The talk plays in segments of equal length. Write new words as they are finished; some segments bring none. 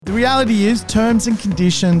The reality is terms and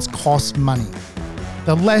conditions cost money.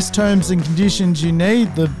 The less terms and conditions you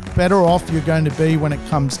need, the better off you're going to be when it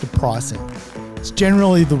comes to pricing. It's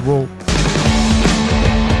generally the rule.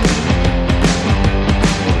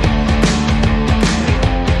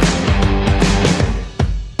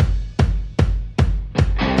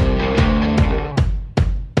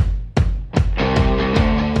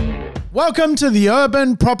 Welcome to the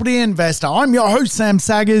Urban Property Investor. I'm your host, Sam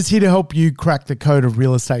Saggers, here to help you crack the code of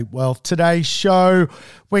real estate wealth. Today's show,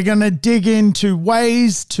 we're going to dig into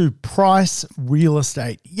ways to price real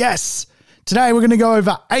estate. Yes, today we're going to go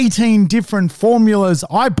over 18 different formulas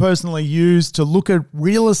I personally use to look at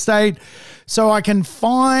real estate so I can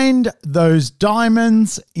find those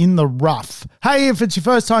diamonds in the rough. Hey, if it's your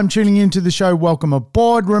first time tuning into the show, welcome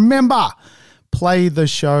aboard. Remember, play the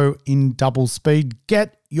show in double speed.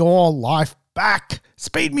 Get your life back.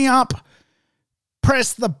 Speed me up.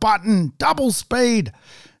 Press the button, double speed.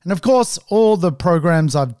 And of course, all the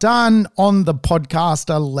programs I've done on the podcast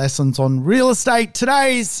are lessons on real estate.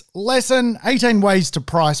 Today's lesson, 18 ways to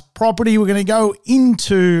price property. We're going to go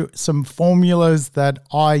into some formulas that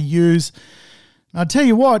I use. And I'll tell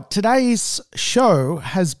you what, today's show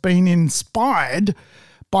has been inspired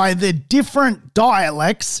by the different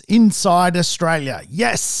dialects inside Australia.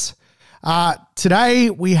 Yes. Today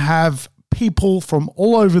we have people from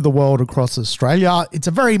all over the world across Australia. It's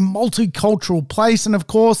a very multicultural place. And of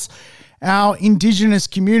course, our Indigenous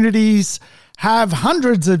communities have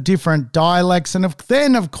hundreds of different dialects. And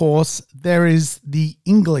then, of course, there is the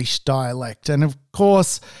English dialect. And of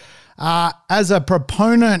course, as a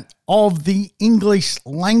proponent of the English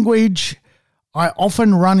language, I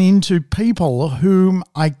often run into people whom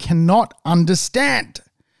I cannot understand.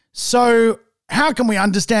 So how can we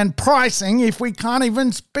understand pricing if we can't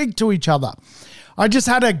even speak to each other? I just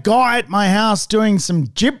had a guy at my house doing some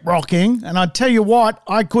gyp rocking, and I tell you what,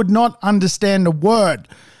 I could not understand a word.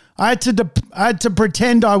 I had to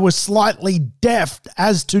pretend I was slightly deaf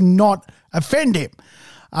as to not offend him.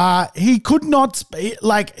 He could not speak,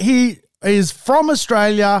 he is from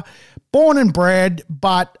Australia, born and bred,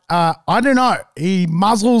 but I don't know. He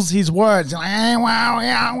muzzles his words.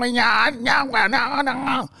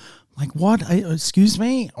 Like, what? Excuse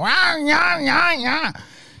me? So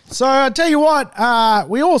I tell you what,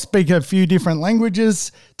 we all speak a few different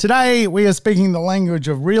languages. Today, we are speaking the language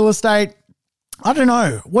of real estate. I don't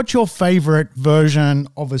know. What's your favorite version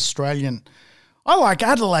of Australian? I like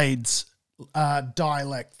Adelaide's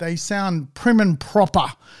dialect. They sound prim and proper.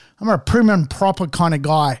 I'm a prim and proper kind of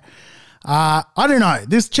guy. I don't know.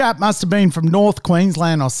 This chap must have been from North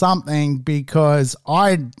Queensland or something because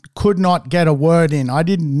I could not get a word in. I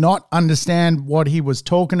did not understand what he was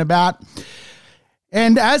talking about.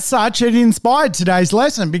 And as such, it inspired today's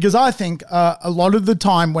lesson because I think a lot of the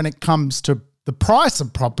time when it comes to the price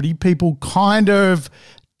of property, people kind of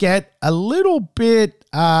get a little bit,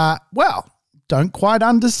 don't quite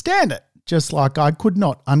understand it, just like I could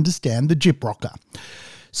not understand the gyp rocker.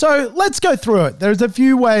 So let's go through it. There's a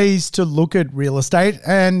few ways to look at real estate.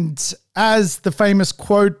 And as the famous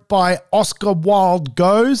quote by Oscar Wilde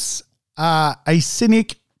goes, a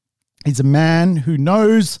cynic is a man who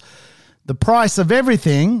knows the price of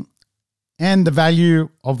everything and the value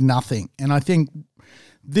of nothing. And I think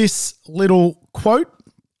this little quote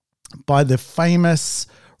by the famous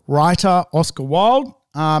writer Oscar Wilde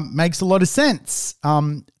makes a lot of sense.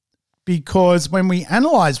 Because when we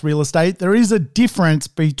analyze real estate, there is a difference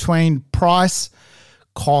between price,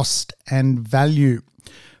 cost, and value.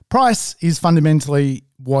 Price is fundamentally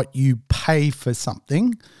what you pay for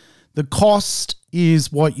something. The cost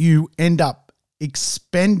is what you end up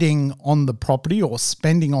expending on the property or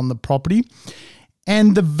spending on the property.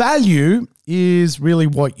 And the value is really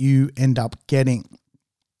what you end up getting.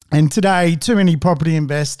 And today, too many property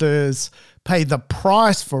investors pay the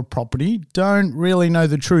price for property, don't really know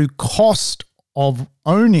the true cost of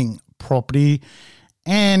owning property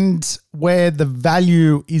and where the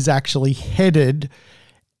value is actually headed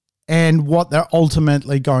and what they're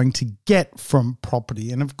ultimately going to get from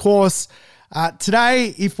property. And of course,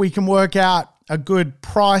 today, if we can work out a good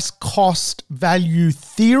price, cost, value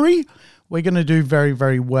theory, we're going to do very,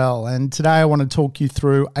 very well. And today I want to talk you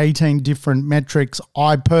through 18 different metrics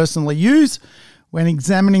I personally use when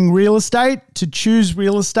examining real estate, to choose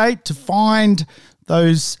real estate, to find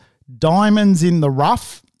those diamonds in the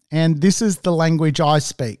rough. And this is the language I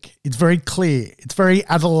speak. It's very clear. It's very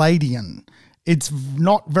Adelaidean. It's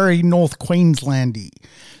not very North Queenslandy.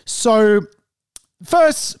 So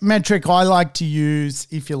first metric I like to use,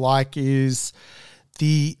 if you like, is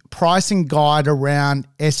the pricing guide around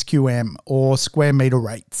SQM or square meter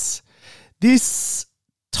rates. This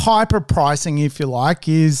type of pricing, if you like,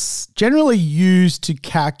 is generally used to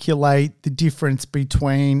calculate the difference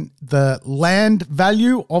between the land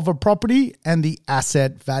value of a property and the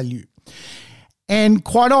asset value. And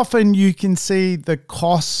quite often you can see the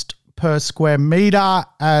cost per square meter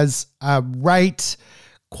as a rate,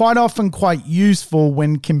 quite often quite useful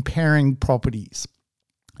when comparing properties.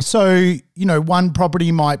 So, one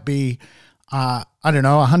property might be,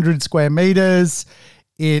 100 square meters.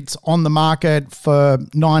 It's on the market for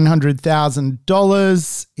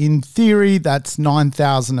 $900,000. In theory, that's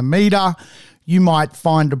 $9,000 a meter. You might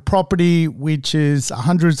find a property which is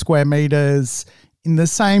 100 square meters in the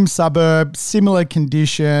same suburb, similar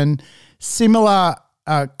condition, similar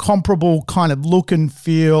comparable kind of look and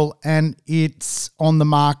feel, and it's on the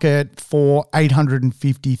market for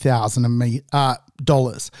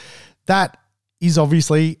 $850,000. That is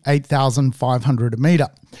obviously $8,500 a meter.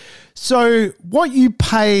 So what you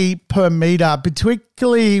pay per meter,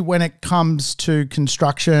 particularly when it comes to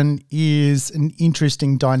construction, is an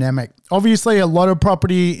interesting dynamic. Obviously, a lot of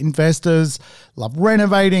property investors love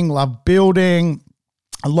renovating, love building.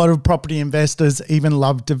 A lot of property investors even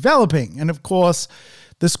love developing. And of course,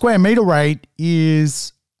 the square meter rate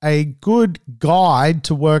is a good guide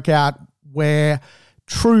to work out where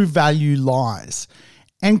true value lies.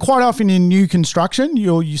 And quite often in new construction,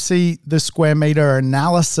 you see the square meter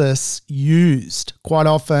analysis used. Quite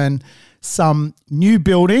often, some new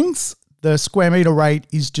buildings, the square meter rate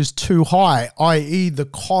is just too high, i.e. the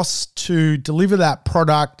cost to deliver that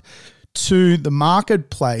product to the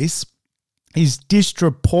marketplace is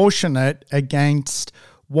disproportionate against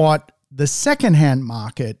what the secondhand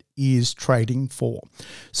market is trading for.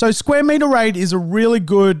 So square meter rate is a really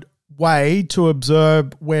good way to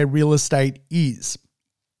observe where real estate is.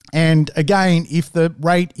 And again, if the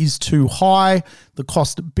rate is too high, the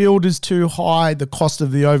cost to build is too high, the cost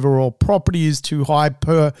of the overall property is too high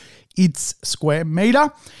per its square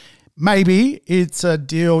meter, maybe it's a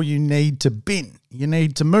deal you need to bin. You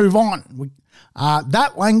need to move on.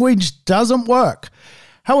 That language doesn't work.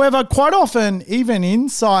 However, quite often, even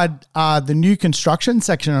inside the new construction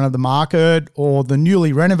section of the market or the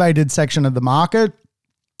newly renovated section of the market,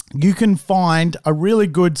 you can find a really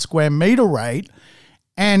good square meter rate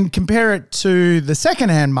and compare it to the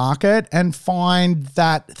secondhand market and find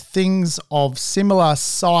that things of similar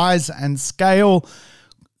size and scale,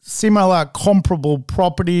 similar comparable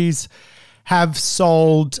properties have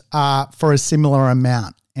sold for a similar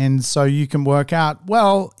amount. And so you can work out,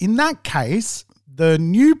 well, in that case, the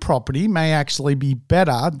new property may actually be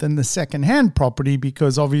better than the secondhand property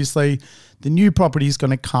because obviously the new property is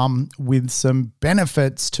going to come with some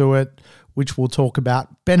benefits to it, which we'll talk about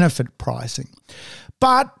benefit pricing.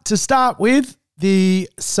 But to start with, the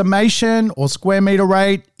summation or square meter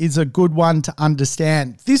rate is a good one to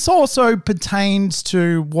understand. This also pertains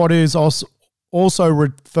to what is also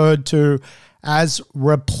referred to as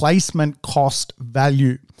replacement cost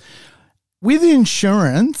value. With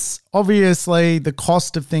insurance, obviously the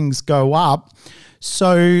cost of things go up.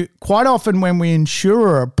 So quite often when we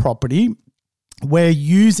insure a property, we're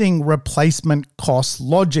using replacement cost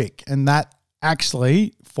logic, and that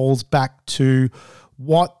actually falls back to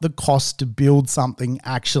what the cost to build something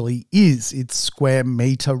actually is. It's square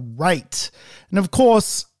meter rate. And of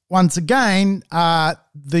course, once again,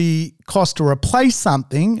 the cost to replace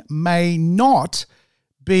something may not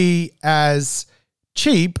be as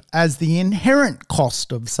cheap as the inherent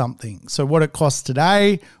cost of something. So what it costs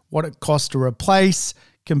today, what it costs to replace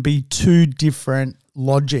can be two different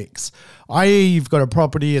logics. I.e., you've got a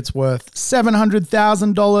property, it's worth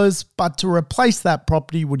 $700,000, but to replace that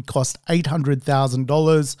property would cost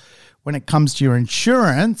 $800,000. When it comes to your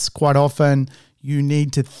insurance, quite often you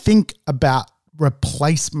need to think about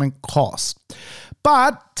replacement cost.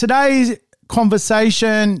 But today's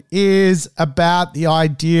conversation is about the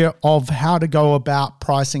idea of how to go about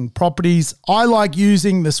pricing properties. I like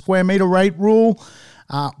using the square meter rate rule,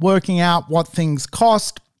 working out what things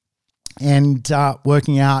cost and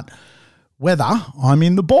working out whether I'm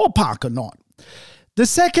in the ballpark or not. The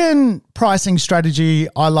second pricing strategy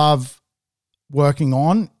I love working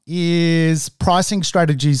on is pricing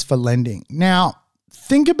strategies for lending. Now,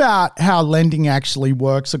 think about how lending actually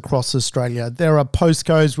works across Australia. There are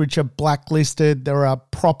postcodes which are blacklisted. There are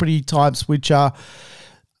property types which are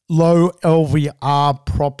low LVR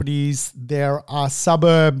properties. There are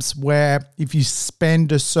suburbs where if you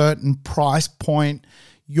spend a certain price point,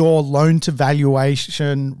 your loan to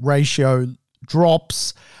valuation ratio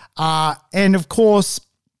drops. And of course,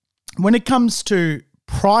 when it comes to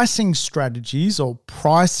pricing strategies or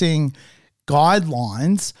pricing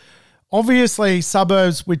guidelines, obviously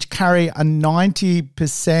suburbs which carry a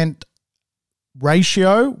 90%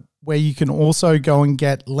 ratio, where you can also go and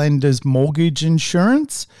get lender's mortgage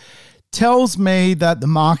insurance, tells me that the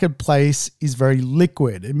marketplace is very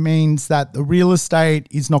liquid. It means that the real estate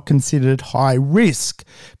is not considered high risk,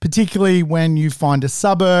 particularly when you find a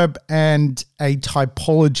suburb and a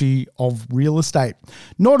typology of real estate.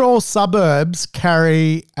 Not all suburbs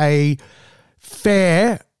carry a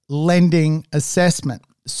fair lending assessment.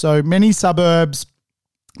 So many suburbs,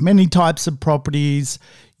 many types of properties,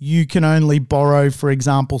 you can only borrow, for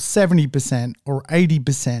example, 70% or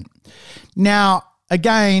 80%. Now,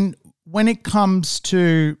 again, when it comes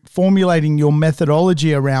to formulating your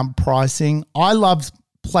methodology around pricing, I love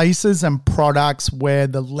places and products where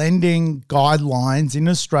the lending guidelines in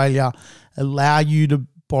Australia allow you to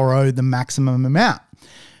borrow the maximum amount.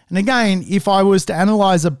 And again, if I was to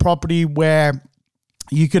analyze a property where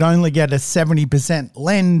you could only get a 70%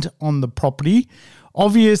 lend on the property,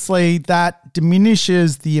 obviously that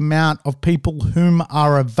diminishes the amount of people whom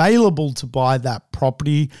are available to buy that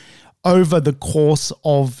property over the course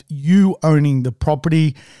of you owning the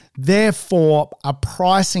property. Therefore, a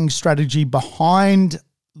pricing strategy behind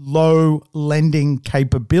low lending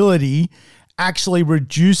capability actually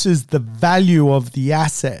reduces the value of the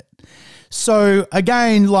asset. So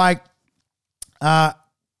again,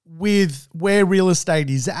 with where real estate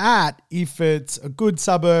is at, if it's a good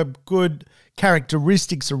suburb, good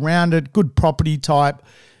characteristics around it, good property type,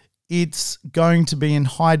 it's going to be in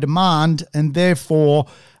high demand and therefore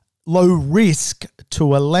low risk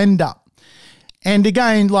to a lender. And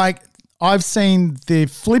again, I've seen the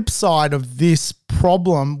flip side of this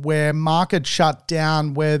problem where markets shut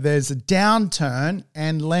down, where there's a downturn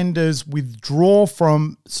and lenders withdraw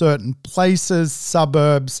from certain places,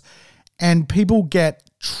 suburbs, and people get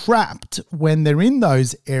trapped when they're in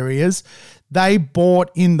those areas. They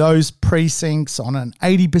bought in those precincts on an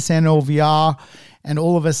 80% LVR, and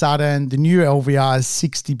all of a sudden the new LVR is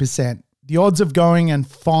 60%. The odds of going and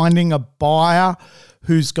finding a buyer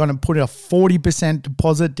who's going to put a 40%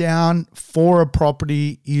 deposit down for a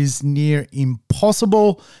property is near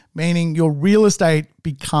impossible, meaning your real estate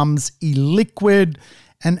becomes illiquid.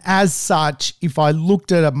 And as such, if I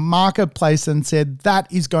looked at a marketplace and said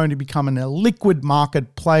that is going to become an illiquid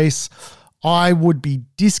marketplace, I would be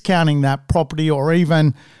discounting that property or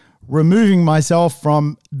even removing myself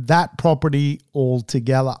from that property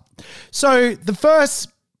altogether. So the first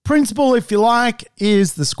principle, if you like,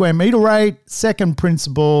 is the square meter rate. Second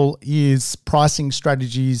principle is pricing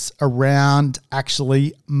strategies around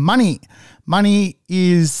actually money. Money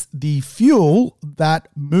is the fuel that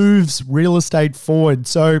moves real estate forward.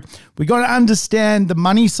 So we got to understand the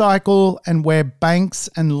money cycle and where banks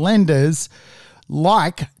and lenders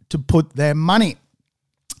like to put their money.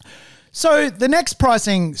 So the next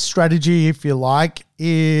pricing strategy, if you like,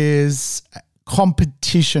 is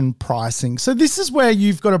competition pricing. So this is where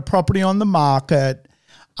you've got a property on the market.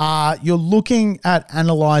 You're looking at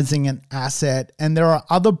analyzing an asset, and there are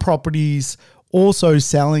other properties also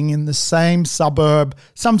selling in the same suburb,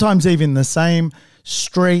 sometimes even the same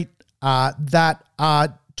street, that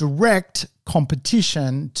are direct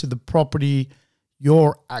competition to the property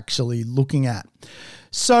you're actually looking at.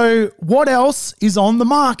 So what else is on the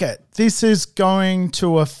market? This is going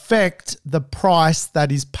to affect the price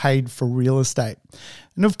that is paid for real estate.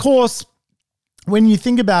 And of course, when you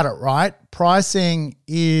think about it, right, pricing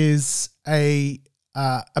is a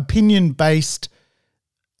opinion-based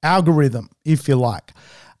algorithm, if you like.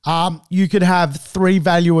 You could have 3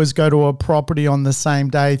 valuers go to a property on the same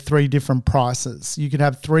day, 3 different prices. You could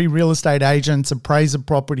have 3 real estate agents appraise a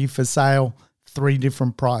property for sale, 3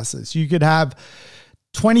 different prices. You could have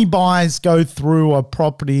 20 buyers go through a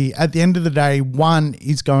property. At the end of the day, one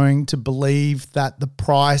is going to believe that the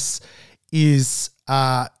price is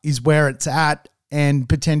where it's at and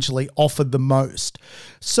potentially offered the most.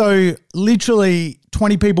 So literally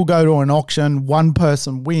 20 people go to an auction, one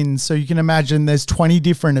person wins. So you can imagine there's 20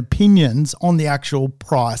 different opinions on the actual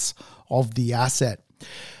price of the asset.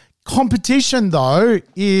 Competition, though,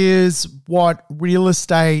 is what real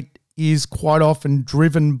estate is quite often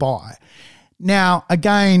driven by. Now,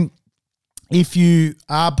 again, if you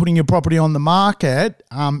are putting your property on the market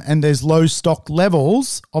and there's low stock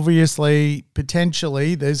levels, obviously,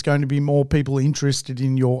 potentially, there's going to be more people interested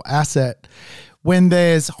in your asset. When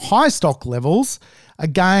there's high stock levels,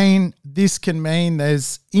 again, this can mean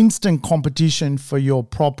there's instant competition for your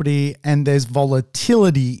property and there's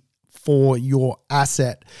volatility for your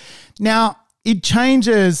asset. Now, it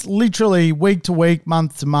changes literally week to week,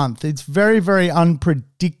 month to month. It's very, very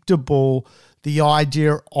unpredictable, the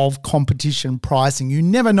idea of competition pricing. You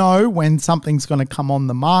never know when something's going to come on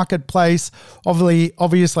the marketplace.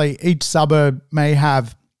 Obviously, each suburb may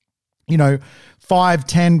have, 5,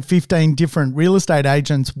 10, 15 different real estate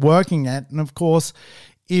agents working it. And of course,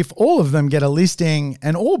 if all of them get a listing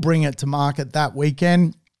and all bring it to market that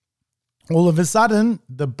weekend, all of a sudden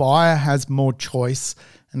the buyer has more choice.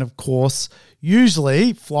 And of course,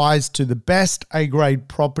 usually flies to the best A-grade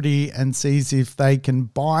property and sees if they can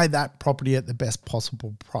buy that property at the best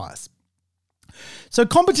possible price. So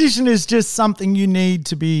competition is just something you need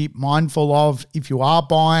to be mindful of if you are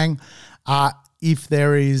buying. If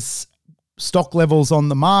there is stock levels on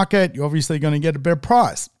the market, you're obviously going to get a better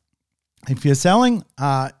price. If you're selling,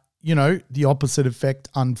 the opposite effect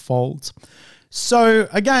unfolds. So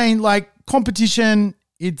again, competition,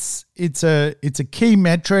 it's a key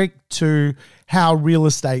metric to how real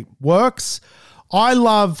estate works. I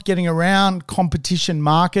love getting around competition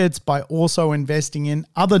markets by also investing in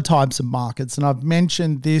other types of markets. And I've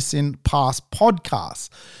mentioned this in past podcasts.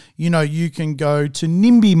 You can go to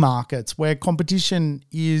NIMBY markets where competition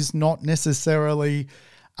is not necessarily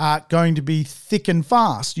going to be thick and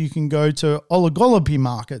fast. You can go to oligopoly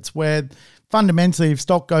markets where fundamentally if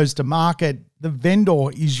stock goes to market, the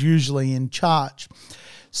vendor is usually in charge.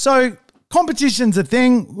 So competition's a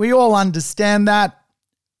thing. We all understand that.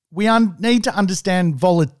 We need to understand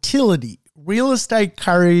volatility. Real estate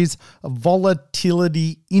carries a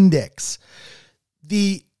volatility index.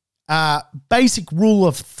 The basic rule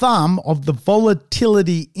of thumb of the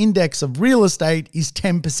volatility index of real estate is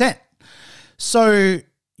 10%. So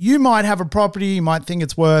you might have a property, you might think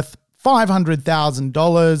it's worth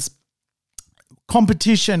 $500,000.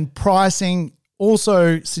 Competition pricing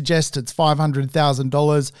also suggests it's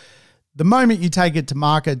 $500,000. The moment you take it to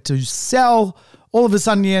market to sell, all of a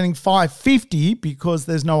sudden you're getting $550 because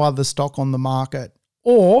there's no other stock on the market.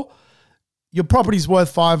 Or your property's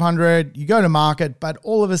worth $500, you go to market, but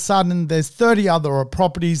all of a sudden there's 30 other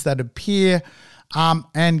properties that appear,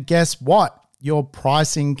 and guess what? Your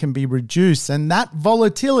pricing can be reduced, and that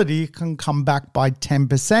volatility can come back by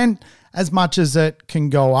 10% as much as it can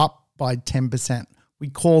go up by 10%. We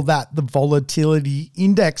call that the volatility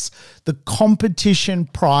index, the competition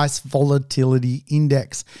price volatility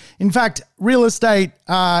index. In fact, real estate,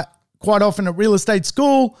 quite often at real estate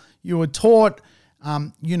school, you were taught,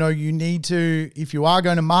 you need to, if you are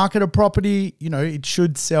going to market a property, it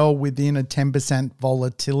should sell within a 10%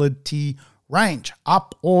 volatility range,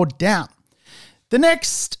 up or down. The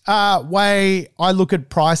next way I look at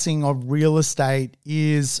pricing of real estate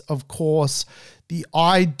is, of course, the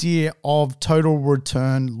idea of total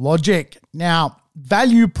return logic. Now,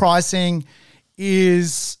 value pricing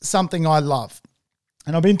is something I love.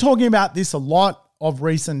 And I've been talking about this a lot of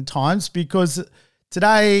recent times because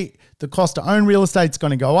today the cost to own real estate is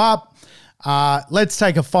going to go up. Let's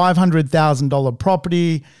take a $500,000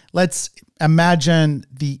 property. Let's imagine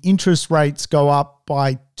the interest rates go up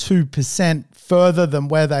by 2% further than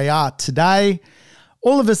where they are today.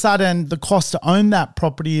 All of a sudden, the cost to own that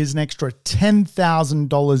property is an extra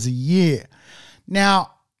 $10,000 a year.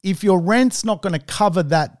 Now, if your rent's not going to cover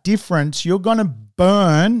that difference, you're going to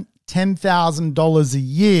burn $10,000 a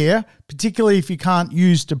year, particularly if you can't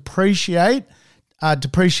use depreciation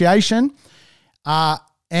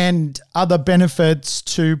and other benefits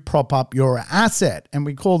to prop up your asset. And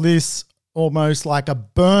we call this almost like a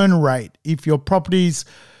burn rate. If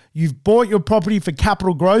you've bought your property for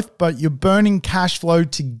capital growth, but you're burning cash flow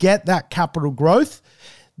to get that capital growth,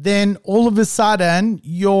 then all of a sudden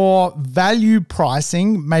your value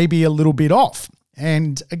pricing may be a little bit off.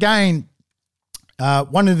 And again,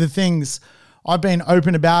 one of the things I've been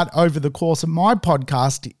open about over the course of my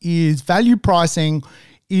podcast is value pricing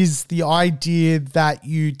is the idea that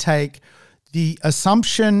you take the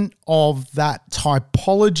assumption of that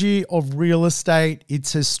typology of real estate,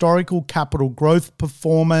 its historical capital growth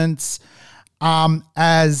performance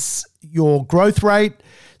as your growth rate.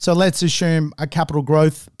 So let's assume a capital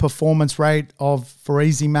growth performance rate of, for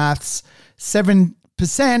easy maths, 7%.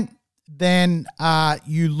 Then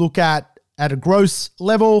you look at a gross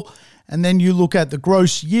level, and then you look at the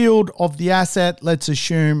gross yield of the asset. Let's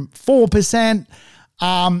assume 4%.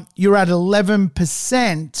 You're at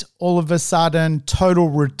 11% all of a sudden total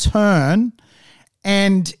return.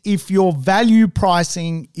 And if your value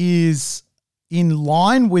pricing is in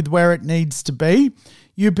line with where it needs to be,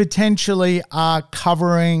 you potentially are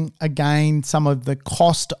covering again some of the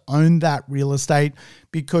cost to own that real estate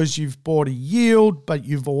because you've bought a yield, but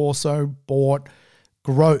you've also bought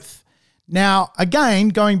growth. Now, again,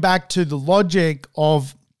 going back to the logic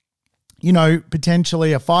of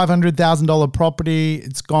potentially a $500,000 property,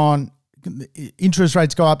 it's gone, interest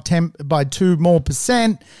rates go up by 2% more.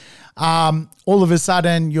 All of a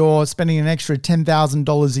sudden, you're spending an extra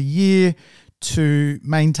 $10,000 a year to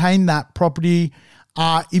maintain that property.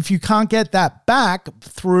 If you can't get that back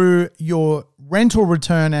through your rental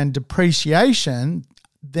return and depreciation,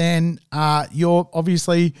 then your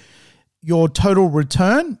total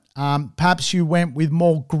return, perhaps you went with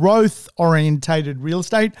more growth-orientated real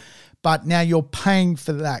estate, but now you're paying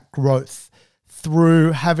for that growth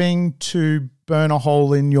through having to burn a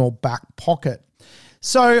hole in your back pocket.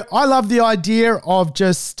 So I love the idea of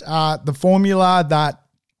just the formula that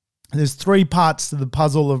there's three parts to the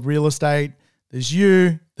puzzle of real estate. There's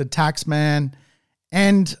you, the taxman,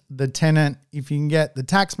 and the tenant. If you can get the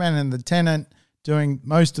taxman and the tenant doing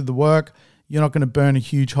most of the work, you're not going to burn a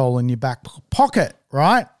huge hole in your back pocket,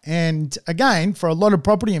 right? And again, for a lot of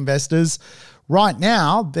property investors, right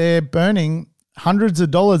now, they're burning hundreds of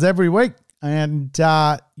dollars every week. And,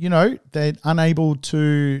 they're unable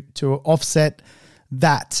to offset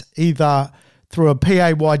that either through a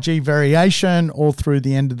PAYG variation or through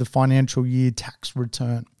the end of the financial year tax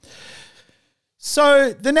return.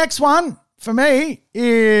 So the next one for me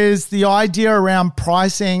is the idea around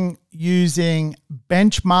pricing using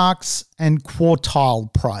benchmarks and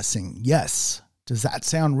quartile pricing. Yes. Does that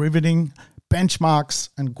sound riveting? Benchmarks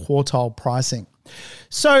and quartile pricing.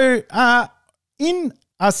 So in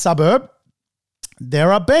a suburb,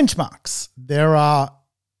 there are benchmarks. There are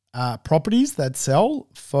properties that sell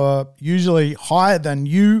for usually higher than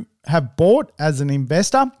you have bought as an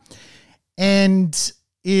investor, and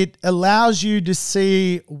it allows you to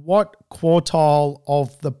see what quartile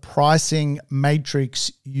of the pricing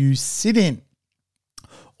matrix you sit in.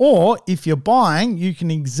 Or if you're buying, you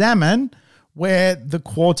can examine where the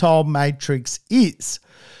quartile matrix is.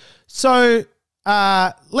 So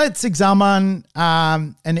let's examine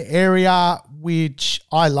an area which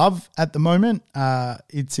I love at the moment.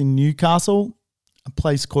 It's in Newcastle, a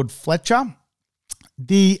place called Fletcher.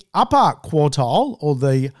 The upper quartile, or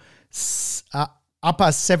the upper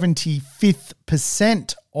 75th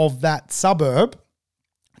percent of that suburb,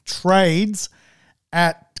 trades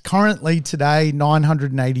at currently today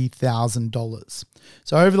 $980,000.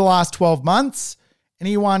 So over the last 12 months,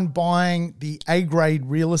 anyone buying the A-grade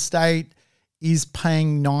real estate is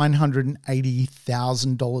paying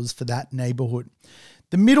 $980,000 for that neighborhood.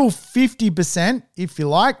 The middle 50%, if you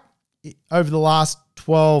like, over the last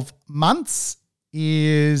 12 months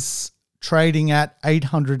is trading at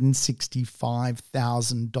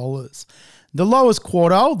 $865,000. The lowest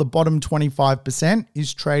quartile, the bottom 25%,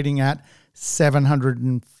 is trading at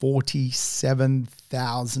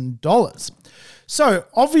 $747,000. So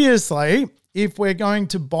obviously, if we're going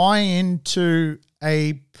to buy into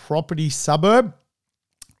a property suburb,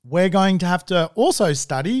 we're going to have to also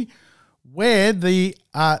study where the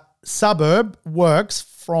suburb works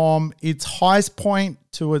from its highest point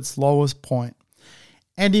to its lowest point.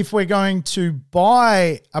 And if we're going to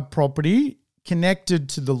buy a property connected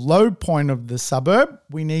to the low point of the suburb,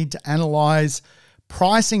 we need to analyze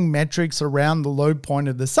pricing metrics around the low point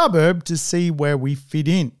of the suburb to see where we fit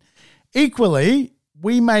in. Equally,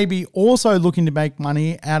 we may be also looking to make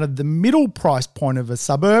money out of the middle price point of a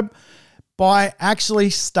suburb by actually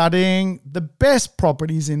studying the best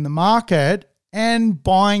properties in the market and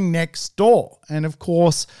buying next door. And of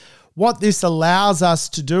course, what this allows us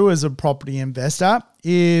to do as a property investor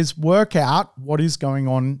is work out what is going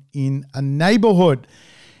on in a neighborhood.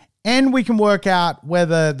 And we can work out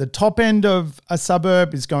whether the top end of a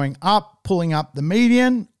suburb is going up, pulling up the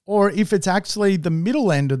median, or if it's actually the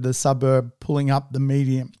middle end of the suburb pulling up the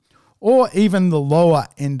median, or even the lower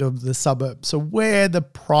end of the suburb. So where the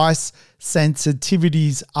price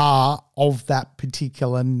sensitivities are of that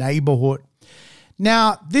particular neighborhood.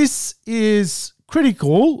 Now, this is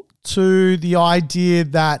critical to the idea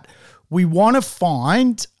that we want to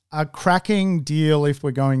find a cracking deal if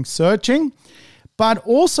we're going searching, but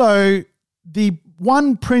also the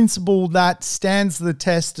one principle that stands the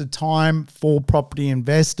test of time for property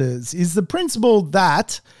investors is the principle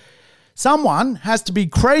that someone has to be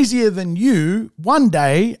crazier than you one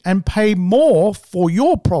day and pay more for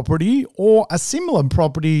your property or a similar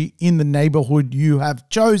property in the neighborhood you have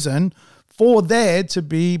chosen for there to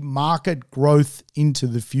be market growth into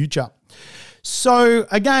the future. So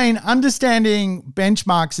again, understanding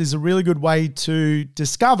benchmarks is a really good way to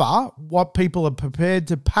discover what people are prepared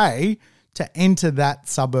to pay to enter that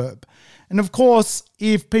suburb. And of course,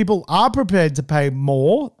 if people are prepared to pay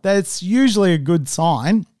more, that's usually a good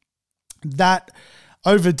sign that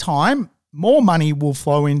over time, more money will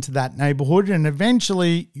flow into that neighborhood and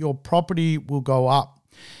eventually your property will go up.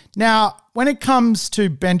 Now, when it comes to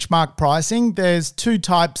benchmark pricing, there's two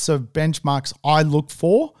types of benchmarks I look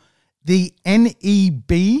for. The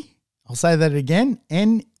NEB, I'll say that again,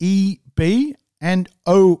 NEB and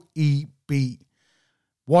OEB.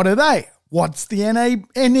 What are they? What's the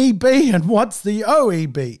NEB and what's the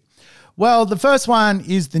OEB? Well, the first one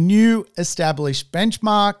is the new established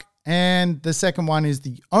benchmark, and the second one is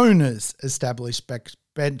the owner's established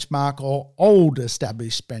benchmark or old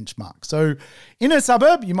established benchmark. So in a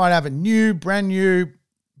suburb, you might have a brand new,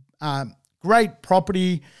 great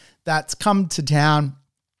property that's come to town.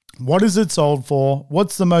 What is it sold for?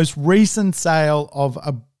 What's the most recent sale of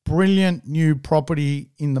a brilliant new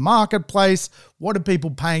property in the marketplace? What are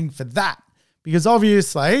people paying for that? Because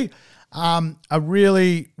obviously, a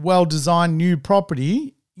really well-designed new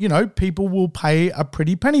property, people will pay a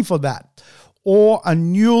pretty penny for that. Or a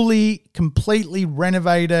newly, completely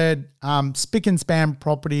renovated, spick and span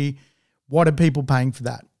property, what are people paying for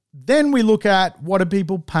that? Then we look at what are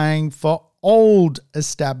people paying for old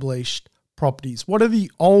established properties? What are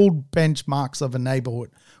the old benchmarks of a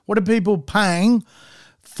neighborhood? What are people paying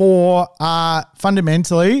for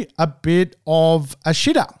fundamentally a bit of a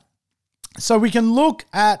shitter? So we can look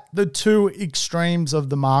at the two extremes of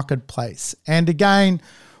the marketplace. And again,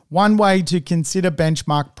 one way to consider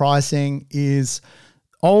benchmark pricing is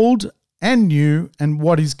old and new and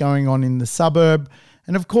what is going on in the suburb.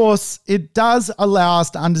 And of course, it does allow us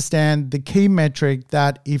to understand the key metric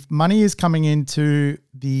that if money is coming into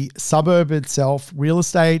the suburb itself, real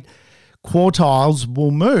estate quartiles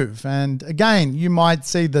will move. And again, you might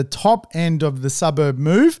see the top end of the suburb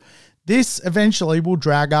move. This eventually will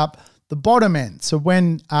drag up the bottom end. So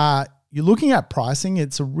when you're looking at pricing,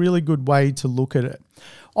 it's a really good way to look at it.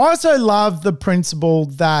 I also love the principle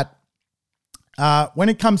that when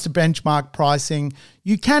it comes to benchmark pricing,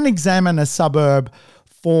 you can examine a suburb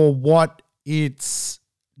for what it's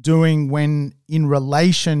doing when in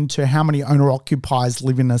relation to how many owner-occupiers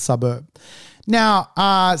live in a suburb. Now,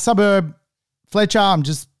 suburb Fletcher, I'm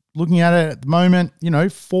just looking at it at the moment,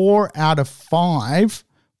 4 out of 5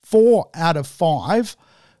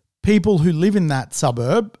 people who live in that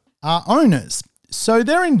suburb are owners. So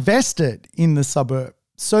they're invested in the suburb.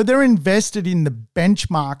 So they're invested in the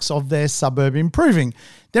benchmarks of their suburb improving.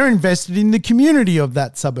 They're invested in the community of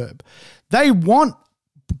that suburb. They want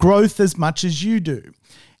growth as much as you do.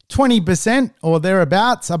 20% or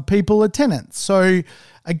thereabouts of people are tenants. So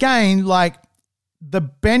again, the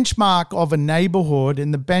benchmark of a neighborhood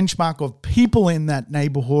and the benchmark of people in that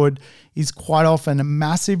neighborhood is quite often a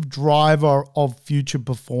massive driver of future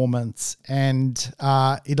performance. And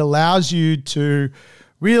it allows you to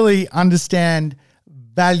really understand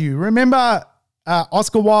value. Remember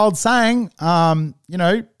Oscar Wilde saying,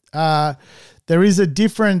 there is a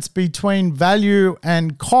difference between value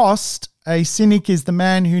and cost. A cynic is the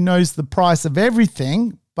man who knows the price of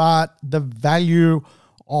everything, but the value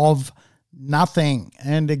of nothing.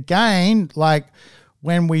 And again,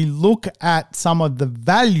 when we look at some of the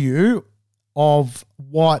value of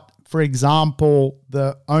what, for example,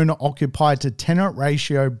 the owner-occupier to tenant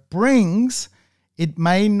ratio brings, it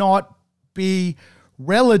may not be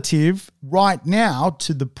relative right now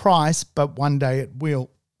to the price, but one day it will.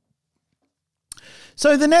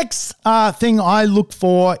 So the next thing I look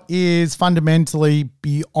for is fundamentally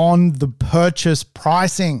beyond the purchase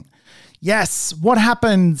pricing. Yes, what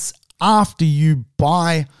happens after you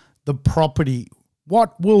buy the property?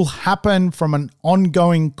 What will happen from an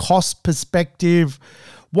ongoing cost perspective?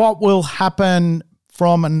 What will happen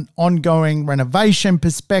from an ongoing renovation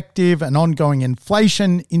perspective, an ongoing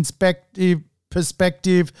inflation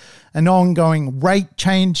perspective, an ongoing rate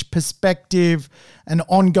change perspective, an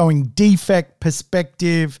ongoing defect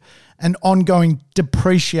perspective, an ongoing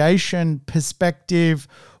depreciation perspective?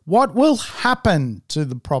 What will happen to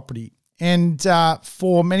the property? And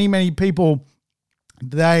for many, many people,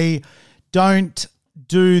 they don't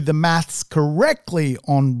do the maths correctly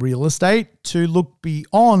on real estate to look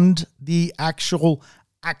beyond the actual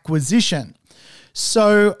acquisition.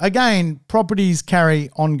 So again, properties carry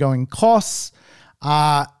ongoing costs.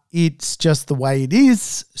 It's just the way it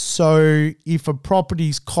is. So if a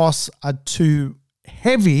property's costs are too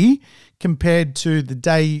heavy compared to the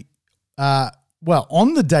day,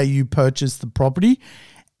 on the day you purchase the property,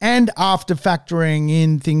 and after factoring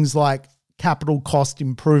in things like capital cost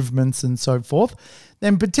improvements and so forth,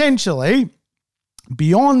 then potentially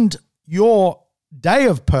beyond your day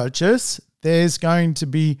of purchase, there's going to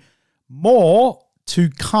be more to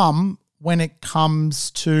come when it comes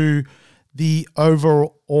to the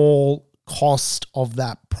overall cost of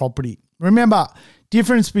that property. Remember,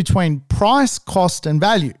 difference between price, cost, and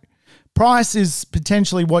value. Price is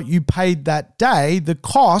potentially what you paid that day. The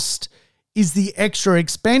cost is the extra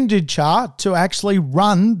expenditure to actually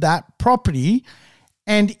run that property.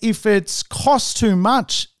 And if it's cost too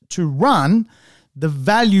much to run, the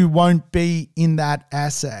value won't be in that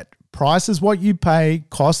asset. Price is what you pay,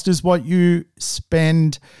 cost is what you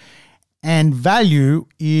spend, and value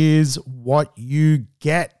is what you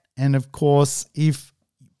get. And of course, if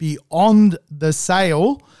beyond the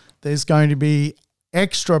sale, there's going to be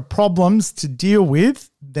extra problems to deal with,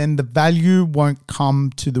 then the value won't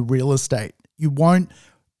come to the real estate. You won't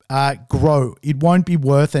grow. It won't be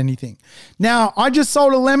worth anything. Now, I just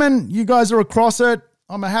sold a lemon. You guys are across it.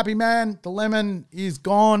 I'm a happy man. The lemon is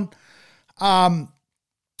gone. And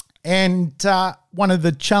one of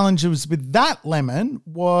the challenges with that lemon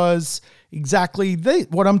was exactly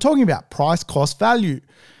what I'm talking about, price, cost, value.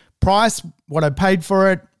 Price, what I paid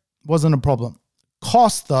for it, wasn't a problem.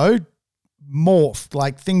 Cost, though, morphed,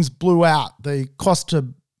 like things blew out. The cost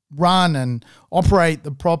to run and operate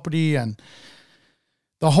the property and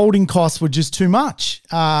the holding costs were just too much.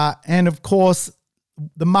 And of course,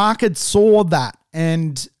 the market saw that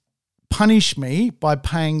and punished me by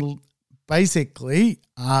paying basically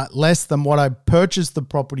less than what I purchased the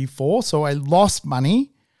property for. So I lost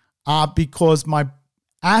money because my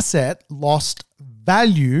asset lost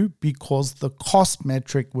value because the cost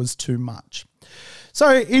metric was too much. So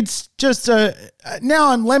it's just now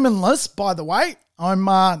I'm lemonless, by the way. I'm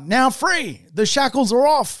now free. The shackles are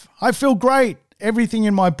off. I feel great. Everything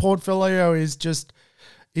in my portfolio is just,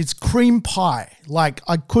 it's cream pie. Like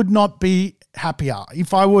I could not be happier.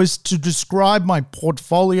 If I was to describe my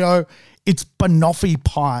portfolio, it's banoffee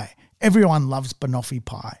pie. Everyone loves banoffee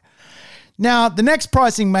pie. Now, the next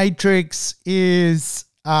pricing matrix is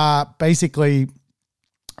basically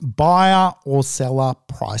buyer or seller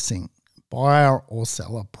pricing. Buyer or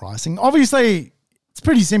seller pricing. Obviously, it's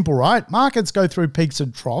pretty simple, right? Markets go through peaks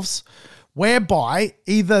and troughs whereby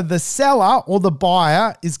either the seller or the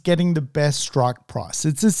buyer is getting the best strike price.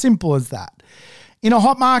 It's as simple as that. In a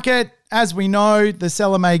hot market, as we know, the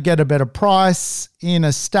seller may get a better price. In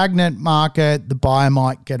a stagnant market, the buyer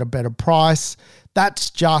might get a better price.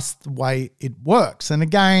 That's just the way it works. And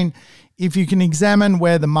again, if you can examine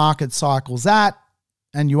where the market cycle's at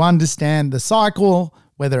and you understand the cycle,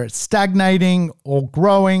 whether it's stagnating or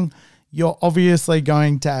growing, you're obviously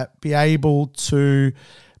going to be able to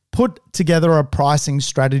put together a pricing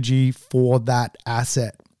strategy for that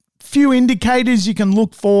asset. Few indicators you can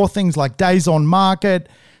look for, things like days on market,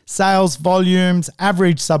 sales volumes,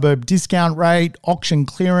 average suburb discount rate, auction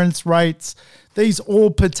clearance rates. These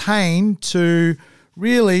all pertain to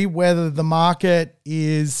really whether the market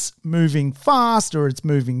is moving fast or it's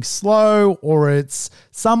moving slow or it's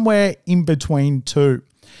somewhere in between two.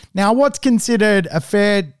 Now, what's considered a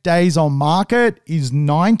fair days on market is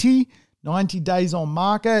 90 days on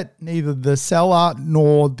market. Neither the seller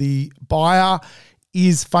nor the buyer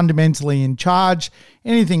is fundamentally in charge.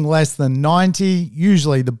 Anything less than 90,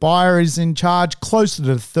 usually the buyer is in charge. Closer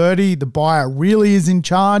to 30, the buyer really is in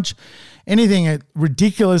charge. Anything at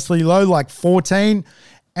ridiculously low, like 14,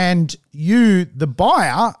 and you, the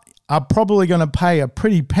buyer, are probably going to pay a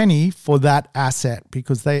pretty penny for that asset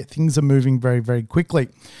because things are moving very, very quickly.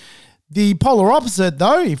 The polar opposite,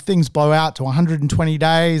 though, if things blow out to 120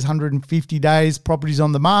 days, 150 days, properties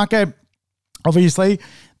on the market, obviously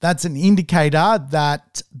that's an indicator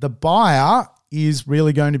that the buyer is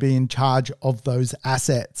really going to be in charge of those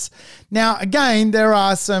assets. Now, again, there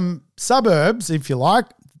are some suburbs, if you like,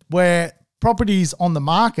 where properties on the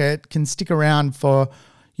market can stick around for,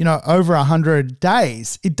 over 100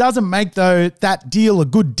 days. It doesn't make, though, that deal a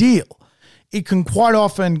good deal. It can quite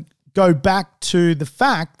often go back to the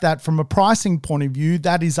fact that from a pricing point of view,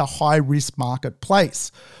 that is a high-risk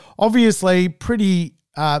marketplace. Obviously, pretty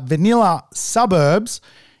vanilla suburbs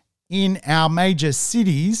in our major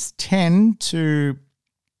cities tend to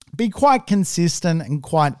be quite consistent and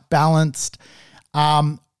quite balanced,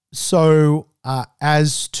 so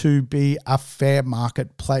as to be a fair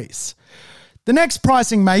marketplace. The next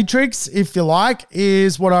pricing matrix, if you like,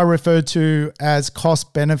 is what I refer to as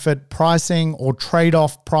cost-benefit pricing or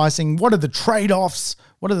trade-off pricing. What are the trade-offs?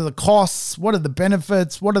 What are the costs? What are the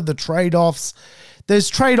benefits? What are the trade-offs? There's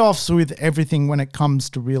trade-offs with everything when it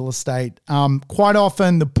comes to real estate. Quite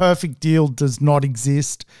often, the perfect deal does not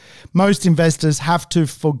exist. Most investors have to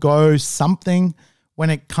forgo something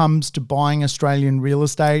when it comes to buying Australian real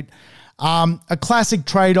estate. A classic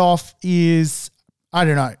trade-off is,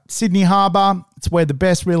 Sydney Harbour. It's where the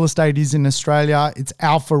best real estate is in Australia. It's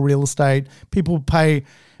alpha real estate. People pay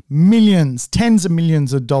millions, tens of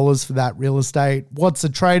millions of dollars for that real estate. What's the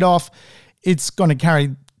trade-off? It's going to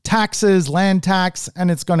carry taxes, land tax, and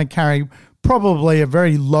it's going to carry probably a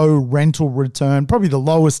very low rental return, probably the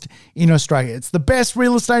lowest in Australia. It's the best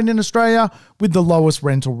real estate in Australia with the lowest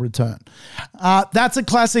rental return. That's a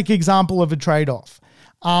classic example of a trade-off.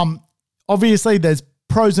 Obviously, there's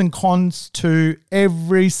pros and cons to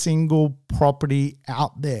every single property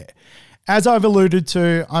out there. As I've alluded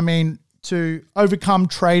to, to overcome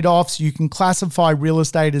trade-offs, you can classify real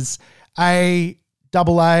estate as A,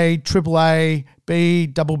 AA, AAA,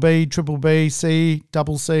 B, BB, triple B, C,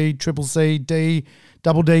 double C, triple C, D,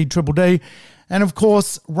 double D, triple D. And of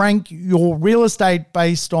course, rank your real estate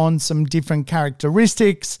based on some different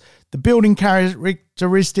characteristics, the building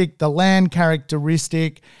characteristic, the land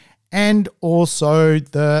characteristic, and also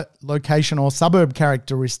the location or suburb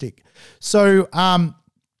characteristic. So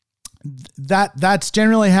that's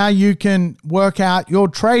generally how you can work out your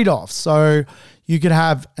trade-offs. So you could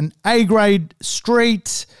have an A-grade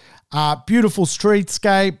street, beautiful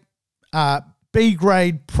streetscape,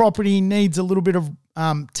 B-grade property needs a little bit of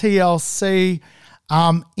TLC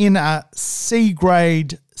in a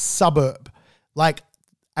C-grade suburb, like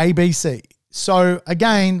ABC. So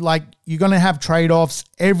again, like you're going to have trade-offs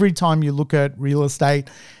every time you look at real estate.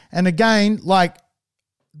 And again, like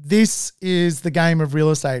this is the game of real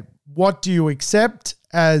estate. What do you accept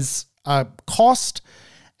as a cost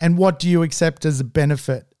and what do you accept as a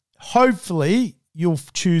benefit? Hopefully you'll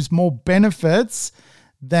choose more benefits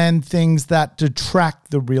than things that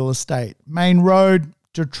detract the real estate. Main road,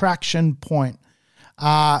 detraction point.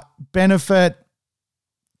 Benefit,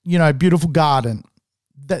 beautiful garden.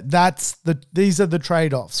 These are the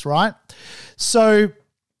trade-offs, right? So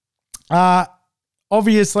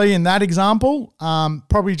obviously in that example,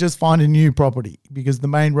 probably just find a new property because the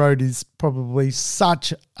main road is probably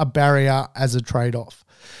such a barrier as a trade-off.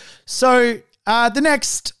 So the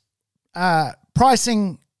next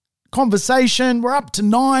pricing conversation, we're up to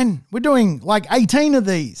 9. We're doing like 18 of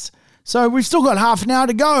these. So we've still got half an hour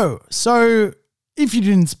to go. So if you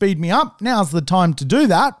didn't speed me up, now's the time to do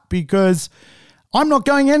that because I'm not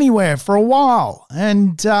going anywhere for a while.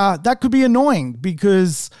 And that could be annoying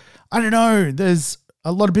because, I don't know, there's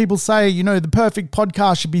a lot of people say, the perfect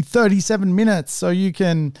podcast should be 37 minutes so you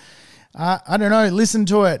can, listen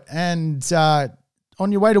to it. And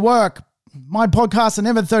on your way to work, my podcasts are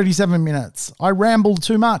never 37 minutes. I ramble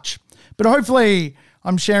too much. But hopefully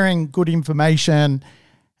I'm sharing good information.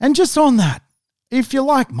 And just on that, if you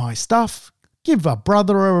like my stuff, give a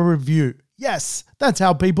brother a review. Yes, that's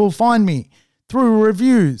how people find me, through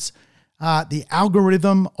reviews, the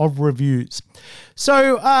algorithm of reviews.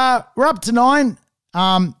 So we're up to 9,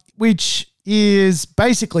 which is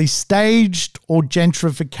basically staged or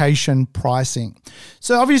gentrification pricing.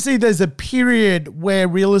 So obviously there's a period where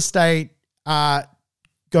real estate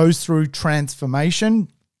goes through transformation.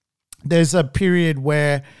 There's a period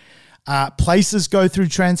where places go through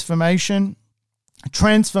transformation.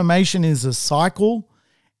 Transformation is a cycle.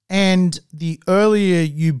 And the earlier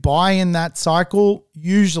you buy in that cycle,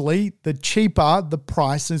 usually the cheaper the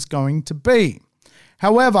price is going to be.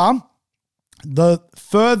 However, the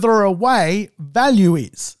further away value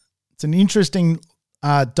is. It's an interesting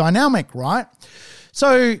dynamic, right?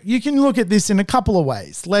 So you can look at this in a couple of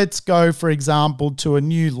ways. Let's go, for example, to a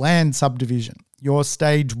new land subdivision. Your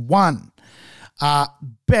stage 1.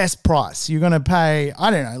 Best price. You're going to pay,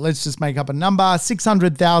 let's just make up a number,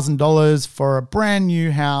 $600,000 for a brand new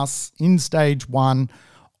house in stage 1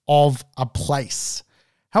 of a place.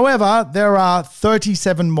 However, there are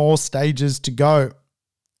 37 more stages to go.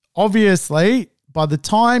 Obviously, by the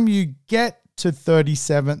time you get to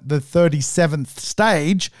the 37th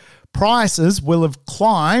stage, prices will have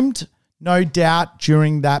climbed, no doubt,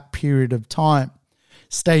 during that period of time.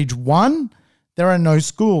 Stage 1, there are no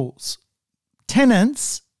schools.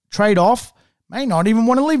 Tenants, trade-off, may not even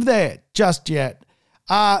want to live there just yet.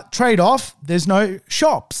 Trade-off, there's no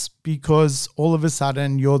shops because all of a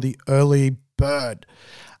sudden you're the early bird.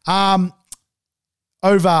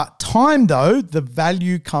 Over time, though, the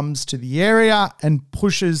value comes to the area and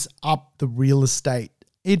pushes up the real estate.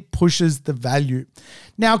 It pushes the value.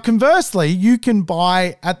 Now, conversely, you can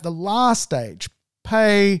buy at the last stage,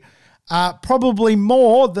 pay probably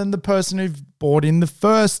more than the person who bought in the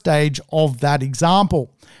first stage of that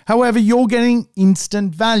example. However, you're getting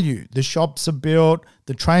instant value. The shops are built,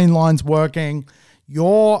 the train line's working.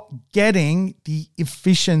 You're getting the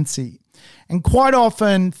efficiency. And quite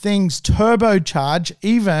often things turbocharge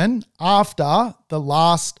even after the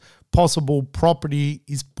last possible property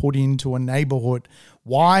is put into a neighborhood.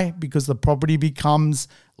 Why? Because the property becomes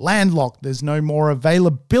landlocked. There's no more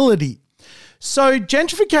availability. So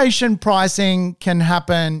gentrification pricing can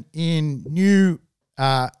happen in new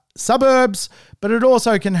suburbs, but it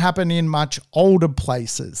also can happen in much older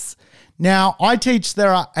places. Now, I teach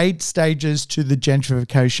there are 8 stages to the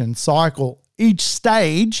gentrification cycle. Each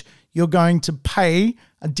stage, you're going to pay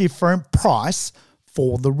a different price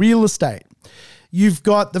for the real estate. you've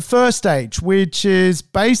got the first stage, which is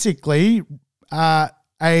basically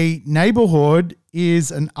a neighborhood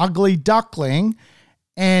is an ugly duckling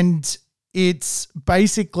and it's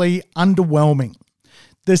basically underwhelming.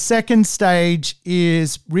 The second stage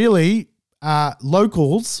is really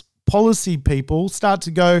locals, policy people start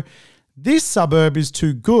to go, this suburb is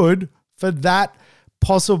too good for that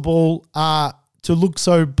possible to look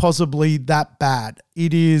so possibly that bad.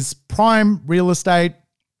 It is prime real estate.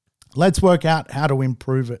 Let's work out how to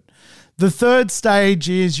improve it. The third stage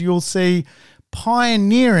is you'll see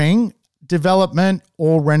pioneering development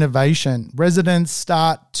or renovation. Residents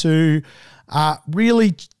start to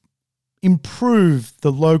really improve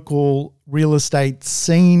the local real estate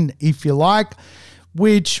scene, if you like,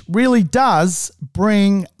 which really does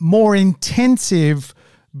bring more intensive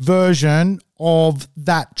version of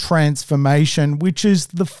that transformation, which is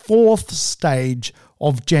the fourth stage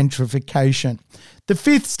of gentrification. The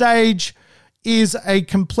fifth stage is a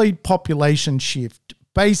complete population shift.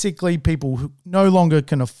 Basically, people who no longer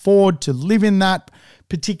can afford to live in that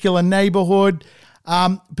particular neighborhood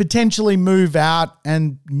potentially move out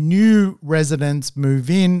and new residents move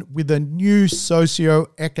in with a new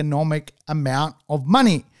socio-economic amount of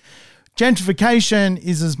money. Gentrification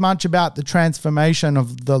is as much about the transformation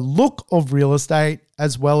of the look of real estate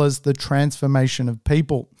as well as the transformation of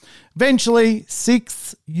people. Eventually,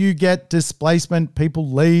 6, you get displacement,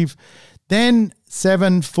 people leave. Then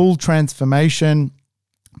 7, full transformation.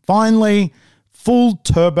 Finally, full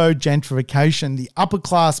turbo gentrification. The upper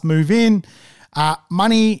class move in.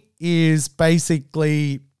 Money is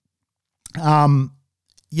basically, not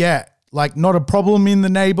a problem in the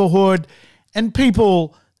neighborhood, and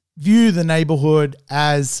people view the neighborhood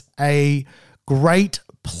as a great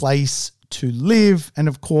place to live. And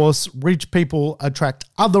of course, rich people attract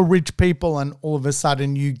other rich people, and all of a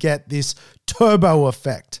sudden you get this turbo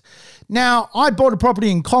effect. Now, I bought a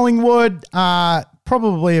property in Collingwood,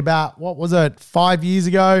 probably about, 5 years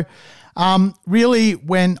ago. Really,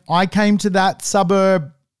 when I came to that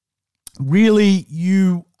suburb, really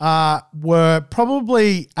you were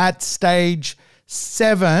probably at stage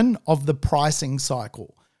 7 of the pricing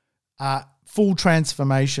cycle. Full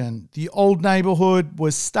transformation. The old neighborhood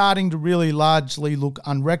was starting to really largely look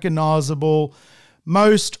unrecognizable.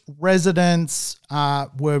 Most residents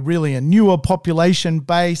were really a newer population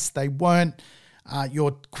base. They weren't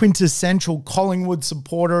your quintessential Collingwood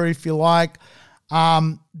supporter, if you like.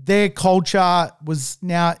 Their culture was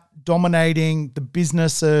now dominating the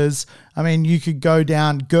businesses. I mean, you could go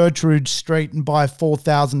down Gertrude Street and buy a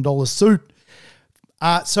 $4,000 suit.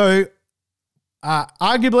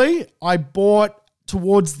 Arguably, I bought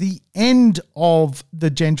towards the end of the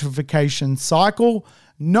gentrification cycle,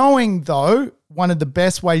 knowing though one of the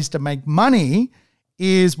best ways to make money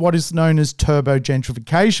is what is known as turbo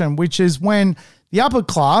gentrification, which is when the upper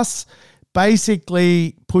class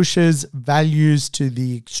basically pushes values to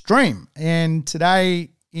the extreme. And today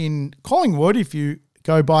in Collingwood, if you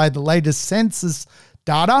go by the latest census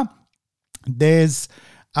data, there's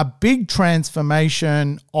a big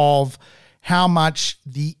transformation of how much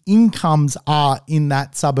the incomes are in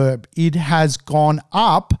that suburb. It has gone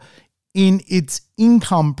up in its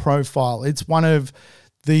income profile. It's one of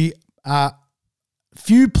the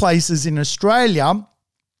few places in Australia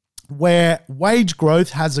where wage growth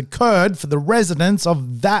has occurred for the residents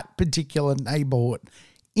of that particular neighborhood.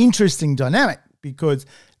 Interesting dynamic, because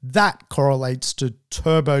that correlates to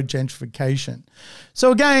turbo gentrification.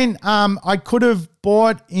 So again, I could have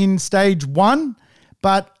bought in stage 1,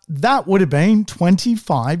 but that would have been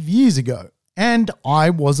 25 years ago. And I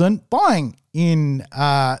wasn't buying in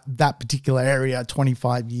that particular area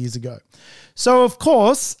 25 years ago. So of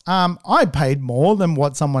course, I paid more than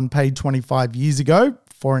what someone paid 25 years ago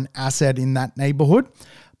for an asset in that neighborhood.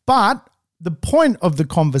 But the point of the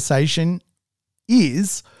conversation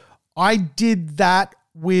is I did that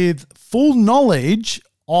with full knowledge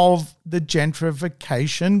of the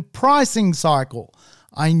gentrification pricing cycle.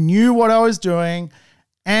 I knew what I was doing,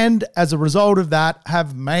 and as a result of that,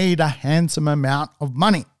 have made a handsome amount of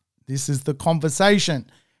money. This is the conversation.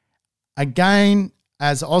 Again,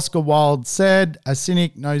 as Oscar Wilde said, a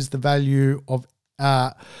cynic knows the value of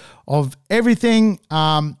everything,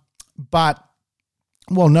 knows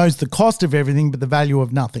the cost of everything, but the value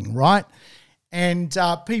of nothing, right? And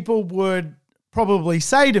people would probably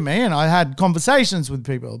say to me, and I had conversations with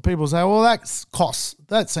people say, well, that's cost.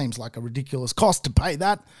 That seems like a ridiculous cost to pay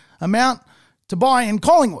that amount to buy in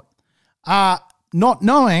Collingwood. Not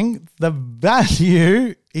knowing the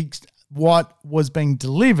value, what was being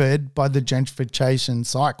delivered by the gentrification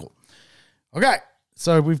cycle. Okay,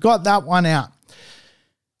 so we've got that one out.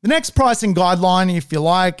 The next pricing guideline, if you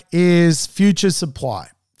like, is future supply.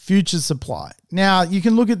 Future supply. Now, you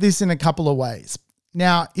can look at this in a couple of ways.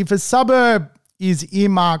 Now, if a suburb is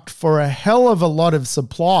earmarked for a hell of a lot of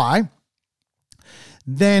supply,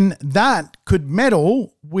 then that could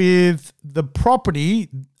meddle with the property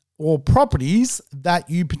or properties that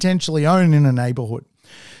you potentially own in a neighborhood.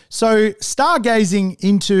 So stargazing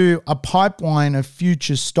into a pipeline of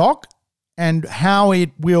future stock and how it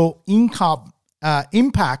will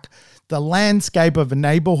impact the landscape of a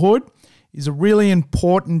neighborhood is a really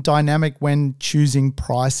important dynamic when choosing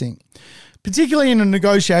pricing. Particularly in a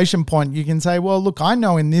negotiation point, you can say, well, look, I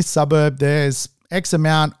know in this suburb there's X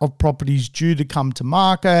amount of properties due to come to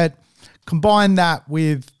market. Combine that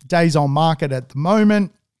with days on market at the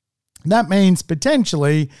moment. That means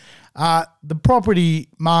potentially the property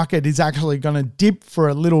market is actually going to dip for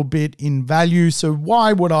a little bit in value. So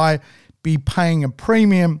why would I be paying a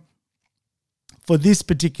premium for this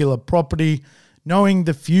particular property, knowing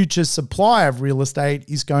the future supply of real estate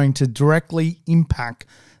is going to directly impact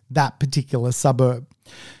that particular suburb?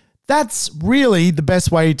 That's really the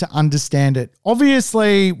best way to understand it.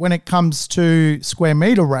 Obviously, when it comes to square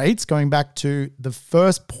meter rates, going back to the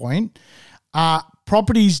first point,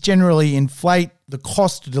 properties generally inflate. The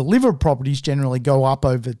cost to deliver properties generally go up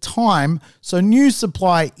over time. So new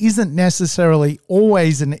supply isn't necessarily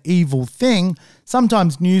always an evil thing.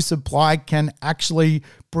 Sometimes new supply can actually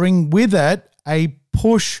bring with it a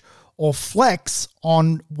push or flex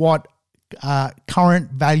on what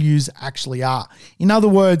current values actually are. In other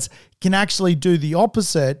words, can actually do the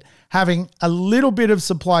opposite. Having a little bit of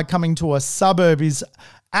supply coming to a suburb is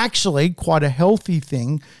actually quite a healthy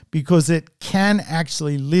thing because it can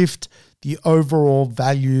actually lift the overall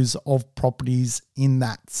values of properties in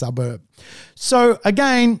that suburb. So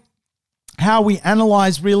again, how we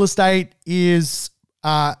analyze real estate is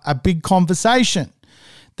a big conversation.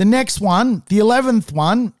 The next one, the 11th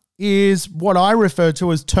one, is what I refer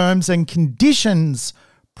to as terms and conditions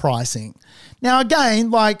pricing. Now,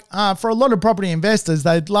 again, for a lot of property investors,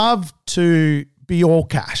 they'd love to be all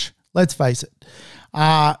cash. Let's face it.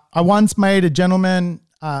 I once made a gentleman,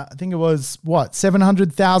 I think it was,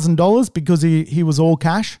 $700,000 because he was all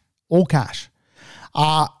cash. All cash.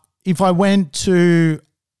 If I went to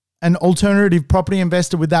an alternative property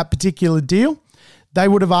investor with that particular deal, they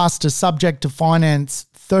would have asked to subject to finance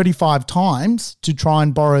 35 times to try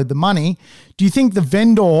and borrow the money. Do you think the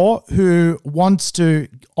vendor who wants to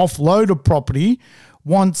offload a property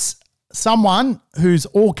wants someone who's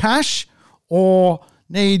all cash or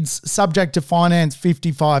needs subject to finance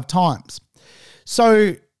 55 times?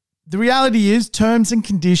 So the reality is terms and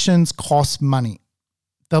conditions cost money.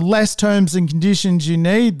 The less terms and conditions you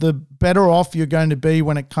need, the better off you're going to be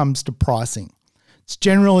when it comes to pricing. It's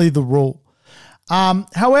generally the rule.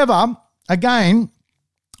 However, again,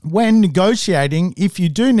 when negotiating, if you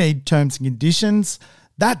do need terms and conditions,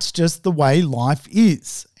 that's just the way life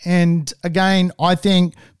is. And again, I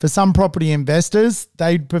think for some property investors,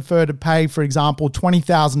 they'd prefer to pay, for example,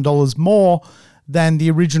 $20,000 more than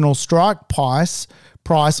the original strike price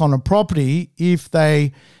on a property if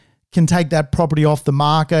they can take that property off the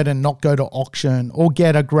market and not go to auction, or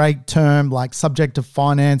get a great term like subject to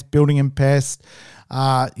finance, building and pest,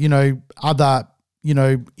 other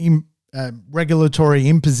regulatory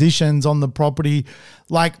impositions on the property.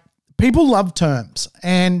 Like, people love terms.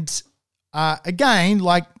 And again,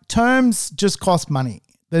 terms just cost money.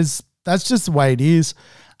 That's just the way it is.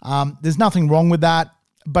 There's nothing wrong with that.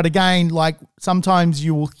 But again, sometimes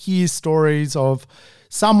you will hear stories of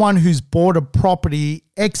someone who's bought a property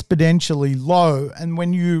exponentially low, and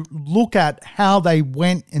when you look at how they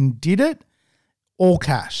went and did it, all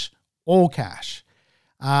cash.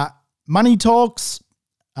 Money talks,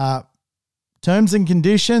 terms and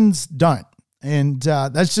conditions don't. And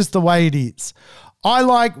that's just the way it is. I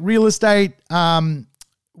like real estate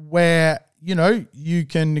where, you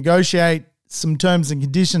can negotiate some terms and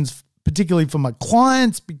conditions, particularly for my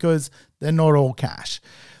clients, because they're not all cash.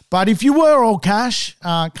 But if you were all cash,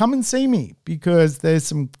 come and see me, because there's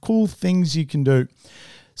some cool things you can do.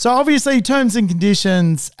 So obviously terms and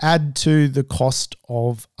conditions add to the cost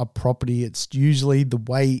of a property. It's usually the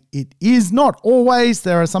way it is. Not always.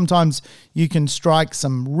 There are sometimes you can strike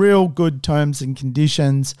some real good terms and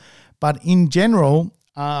conditions. But in general,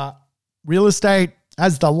 real estate,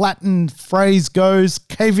 as the Latin phrase goes,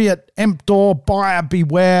 caveat emptor, buyer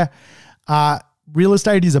beware. Real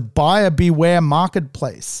estate is a buyer beware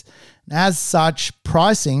marketplace. As such,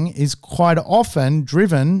 pricing is quite often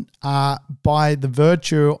driven by the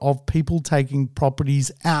virtue of people taking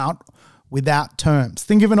properties out without terms.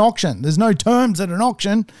 Think of an auction. There's no terms at an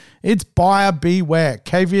auction. It's buyer beware,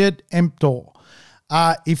 caveat emptor.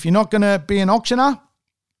 If you're not going to be an auctioneer,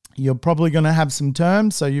 you're probably going to have some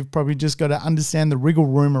terms. So you've probably just got to understand the wriggle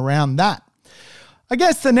room around that. I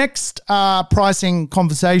guess the next pricing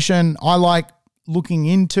conversation I like looking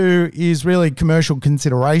into is really commercial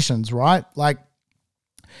considerations, right? Like,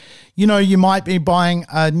 you know, you might be buying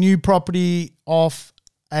a new property off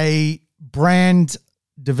a brand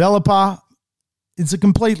developer. It's a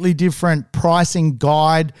completely different pricing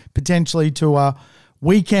guide, potentially to a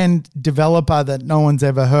weekend developer that no one's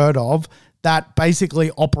ever heard of, that basically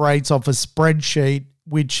operates off a spreadsheet,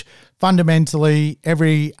 which fundamentally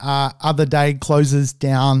every other day closes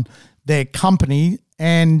down their company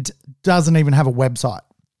and doesn't even have a website.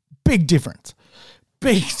 Big difference.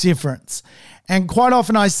 Big difference. And quite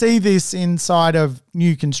often I see this inside of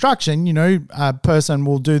new construction. You know, a person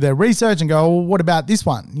will do their research and go, well, what about this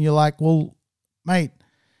one? And you're like, well, mate,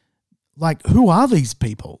 like, who are these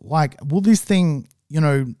people? Like, will this thing, you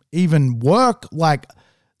know, even work? Like,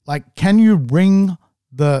 can you ring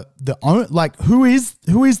the owner? Like, who is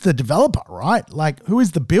the developer, right? Like, who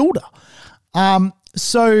is the builder?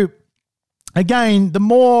 So again, the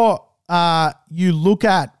more you look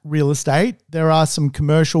at real estate, there are some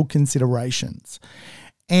commercial considerations.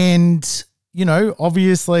 And, you know,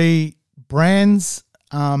 obviously brands,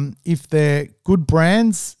 if they're good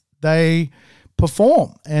brands, they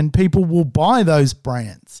perform and people will buy those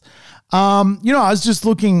brands. You know, I was just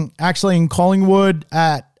looking actually in Collingwood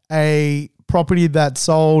at a property that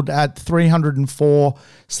sold at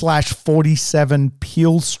 304/47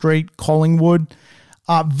 Peel Street, Collingwood.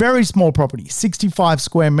 Very small property, 65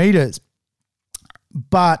 square meters,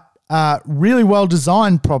 but really well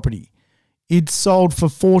designed property. It sold for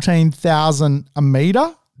 $14,000 a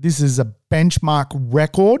meter. This is a benchmark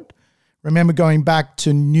record. Remember going back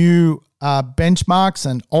to new benchmarks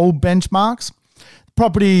and old benchmarks. The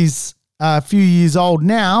property's a few years old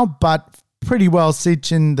now, but pretty well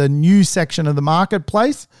sits in the new section of the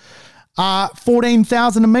marketplace.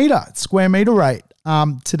 $14,000 a meter, square meter rate.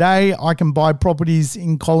 Today I can buy properties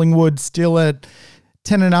in Collingwood still at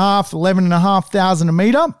 $11,500 a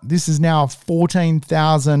meter. This is now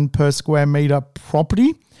 $14,000 per square meter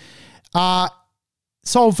property.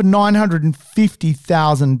 Sold for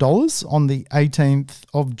 $950,000 on the 18th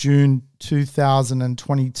of June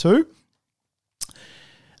 2022.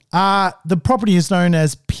 The property is known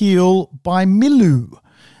as Peel by Milu.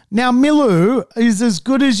 Now, Milu is as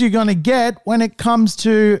good as you're going to get when it comes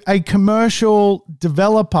to a commercial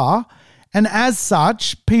developer, and as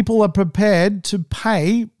such, people are prepared to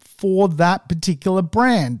pay for that particular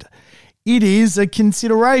brand. It is a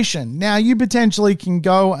consideration. Now, you potentially can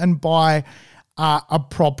go and buy a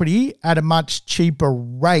property at a much cheaper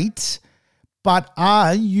rate, but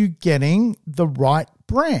are you getting the right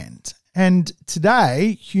brand? And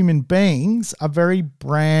today, human beings are very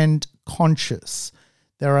brand conscious.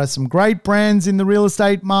 There are some great brands in the real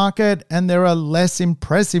estate market, and there are less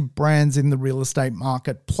impressive brands in the real estate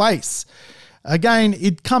marketplace. Again,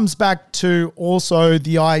 it comes back to also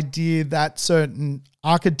the idea that certain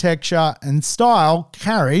architecture and style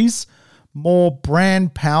carries more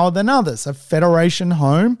brand power than others. A Federation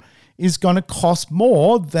home is going to cost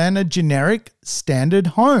more than a generic standard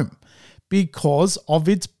home because of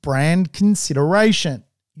its brand consideration.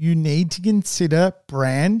 You need to consider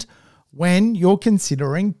brand when you're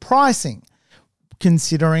considering pricing,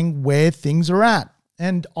 considering where things are at.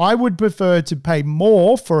 And I would prefer to pay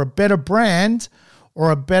more for a better brand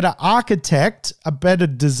or a better architect, a better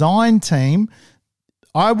design team.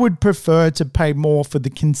 I would prefer to pay more for the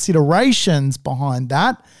considerations behind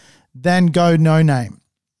that than go no name.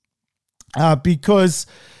 Because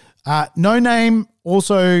no name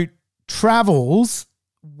also travels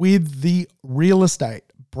with the real estate.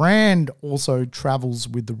 Brand also travels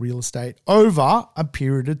with the real estate over a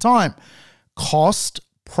period of time. Cost,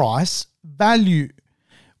 price, value.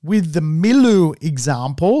 With the Milu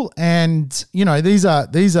example, and you know, these are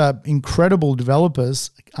incredible developers,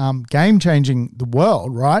 game changing the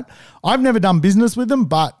world, right? I've never done business with them,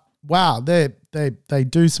 but wow, they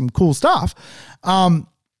do some cool stuff.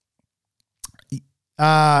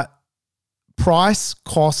 Price,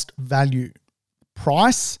 cost, value.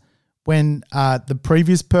 Price, when the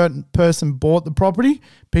previous person bought the property,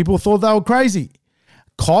 people thought they were crazy.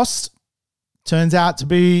 Cost turns out to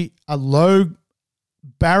be a low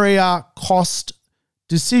barrier cost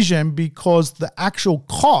decision because the actual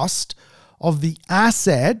cost of the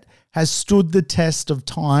asset has stood the test of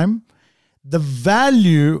time. The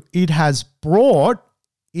value it has brought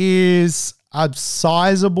is a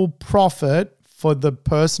sizable profit for the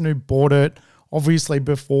person who bought it obviously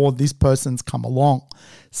before this person's come along.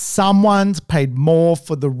 Someone's paid more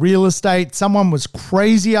for the real estate. Someone was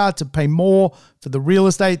crazier to pay more for the real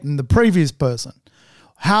estate than the previous person.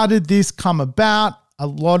 How did this come about? A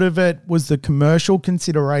lot of it was the commercial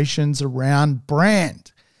considerations around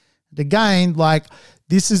brand. And again, like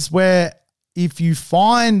this is where if you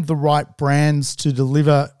find the right brands to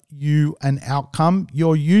deliver you an outcome,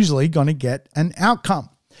 you're usually going to get an outcome.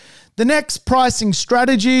 The next pricing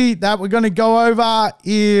strategy that we're going to go over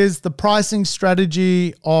is the pricing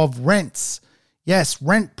strategy of rents. Yes,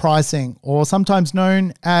 rent pricing, or sometimes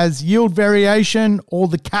known as yield variation or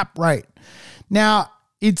the cap rate. Now,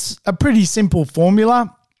 it's a pretty simple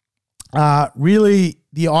formula. Really,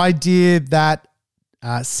 the idea that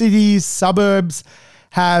cities, suburbs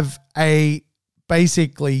have a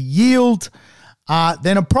basically yield,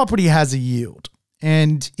 then a property has a yield.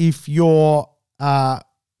 And if you're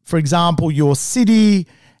for example, your city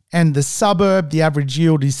and the suburb, the average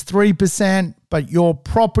yield is 3%, but your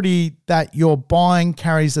property that you're buying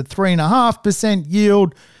carries a 3.5%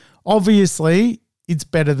 yield, obviously it's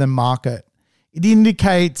better than market. It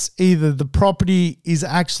indicates either the property is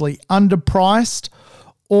actually underpriced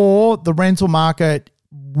or the rental market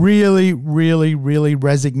really, really, really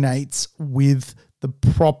resonates with the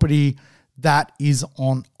property that is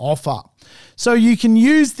on offer. So you can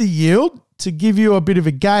use the yield to give you a bit of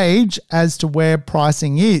a gauge as to where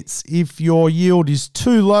pricing is. If your yield is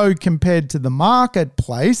too low compared to the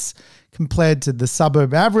marketplace, compared to the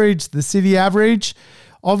suburb average, the city average,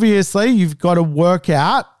 obviously you've got to work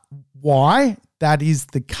out why that is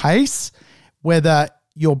the case, whether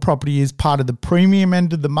your property is part of the premium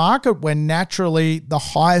end of the market, where naturally the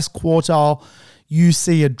highest quartile you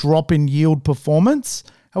see a drop in yield performance.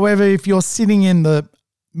 However, if you're sitting in the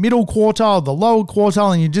middle quartile, the lower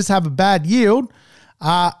quartile, and you just have a bad yield,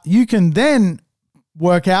 you can then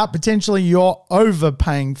work out potentially you're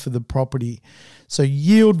overpaying for the property. So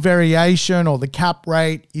yield variation or the cap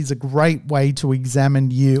rate is a great way to examine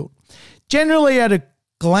yield. Generally, at a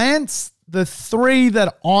glance, the three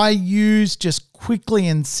that I use just quickly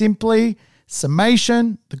and simply: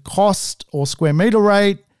 summation, the cost or square meter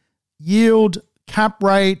rate, yield, cap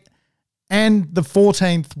rate, and the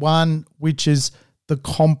 14th one, which is the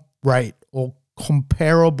comp rate or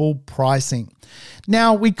comparable pricing.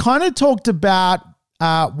 Now, we kind of talked about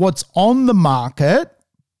what's on the market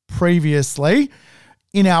previously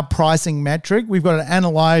in our pricing metric. We've got to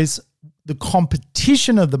analyze the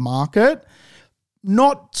competition of the market,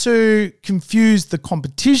 not to confuse the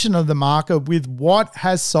competition of the market with what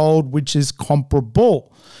has sold, which is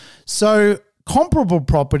comparable. So comparable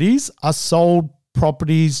properties are sold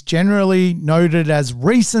properties generally noted as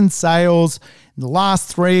recent sales in the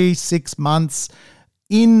last 3-6 months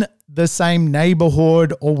in the same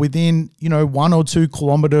neighborhood or within 1 or 2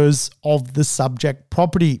 kilometers of the subject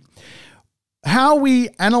property. How we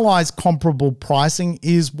analyze comparable pricing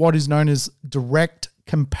is what is known as direct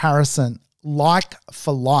comparison, like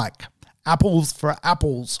for like, apples for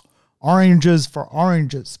apples, oranges for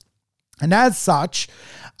oranges. And as such,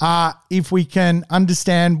 if we can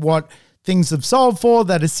understand what things have sold for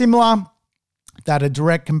that are similar, that are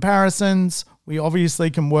direct comparisons, we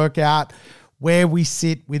obviously can work out where we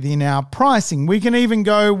sit within our pricing. We can even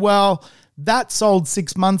go, well, that sold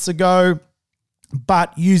 6 months ago,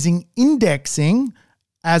 but using indexing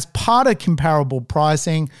as part of comparable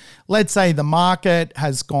pricing. Let's say the market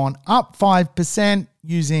has gone up 5%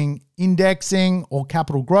 using indexing or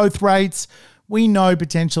capital growth rates. We know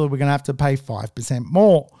potentially we're going to have to pay 5%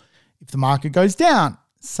 more. If the market goes down,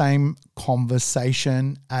 same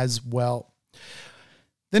conversation as well.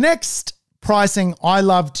 The next pricing I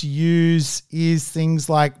love to use is things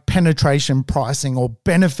like penetration pricing or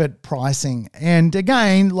benefit pricing. And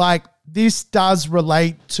again, like this does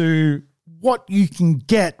relate to what you can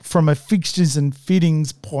get from a fixtures and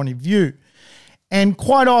fittings point of view. And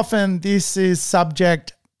quite often this is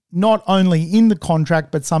subject not only in the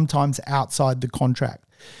contract, but sometimes outside the contract.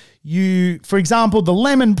 For example, the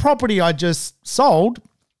Lemon property I just sold,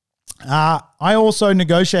 I also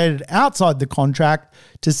negotiated outside the contract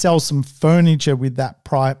to sell some furniture with that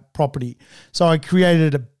property. So I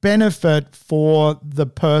created a benefit for the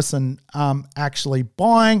person actually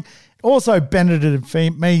buying. Also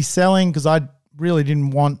benefited me selling because I really didn't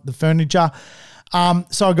want the furniture.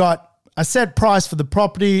 So I got a set price for the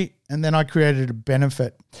property and then I created a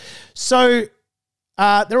benefit. So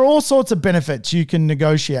there are all sorts of benefits you can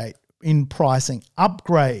negotiate in pricing: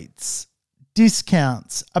 upgrades,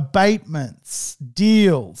 discounts, abatements,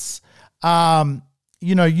 deals,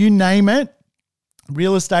 you name it.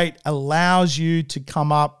 Real estate allows you to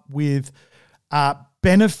come up with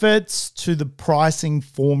benefits to the pricing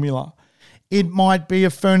formula. It might be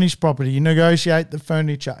a furnished property. You negotiate the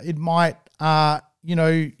furniture. It might,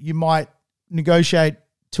 you might negotiate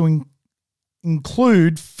to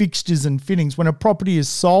include fixtures and fittings. When a property is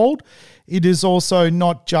sold, it is also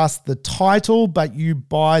not just the title, but you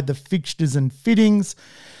buy the fixtures and fittings.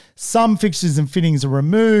 Some fixtures and fittings are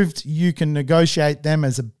removed. You can negotiate them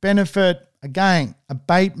as a benefit. Again,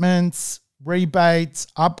 abatements, rebates,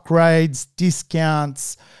 upgrades,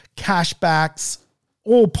 discounts, cashbacks,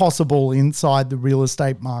 all possible inside the real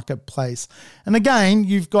estate marketplace. And again,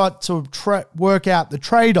 you've got to work out the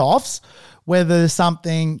trade-offs, whether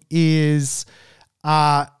something is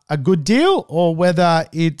a good deal or whether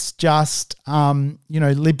it's just,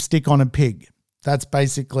 lipstick on a pig. That's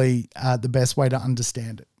basically the best way to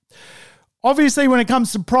understand it. Obviously, when it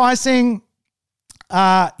comes to pricing,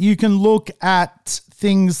 you can look at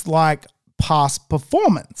things like past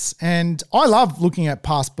performance. And I love looking at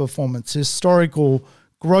past performance, historical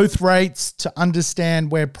growth rates to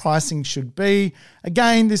understand where pricing should be.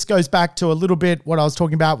 Again, this goes back to a little bit what I was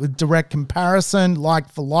talking about with direct comparison,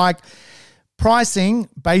 like for like. Pricing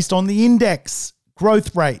based on the index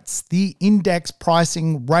growth rates, the index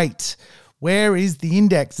pricing rate. Where is the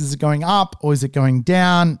index? Is it going up or is it going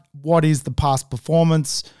down? What is the past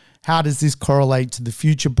performance? How does this correlate to the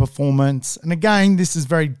future performance? And again, this is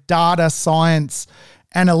very data science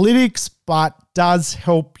analytics, but does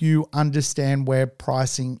help you understand where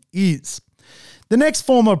pricing is. The next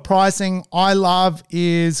form of pricing I love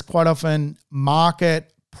is quite often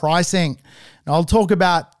market pricing. And I'll talk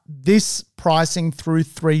about this pricing through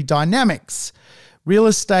three dynamics. Real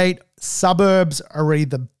estate suburbs are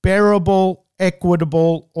either bearable,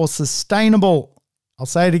 equitable, or sustainable. I'll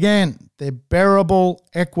say it again. They're bearable,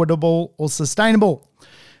 equitable, or sustainable.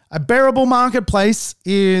 A bearable marketplace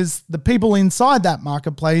is the people inside that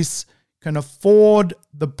marketplace can afford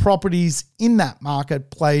the properties in that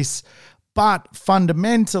marketplace, but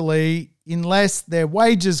fundamentally, unless their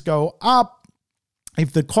wages go up,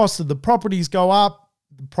 if the cost of the properties go up,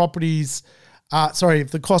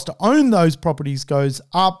 if the cost to own those properties goes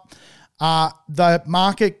up, the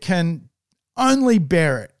market can only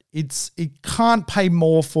bear it. It can't pay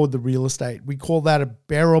more for the real estate. We call that a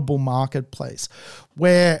bearable marketplace,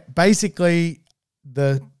 where basically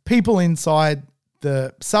the people inside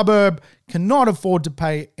the suburb cannot afford to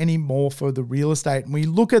pay any more for the real estate. And we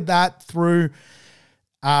look at that through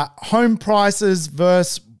home prices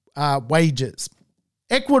versus wages.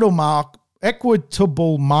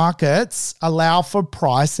 Equitable markets allow for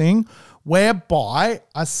pricing whereby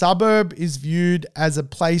a suburb is viewed as a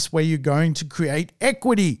place where you're going to create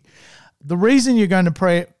equity. The reason you're going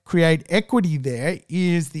to create equity there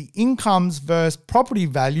is the incomes versus property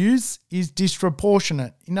values is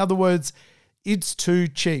disproportionate. In other words, it's too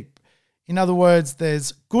cheap. In other words,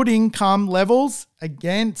 there's good income levels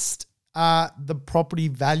against the property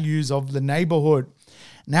values of the neighborhood.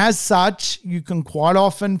 And as such, you can quite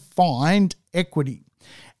often find equity.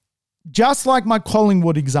 Just like my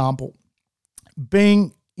Collingwood example,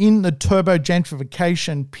 being in the turbo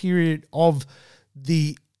gentrification period of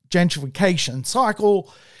the gentrification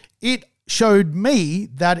cycle, it showed me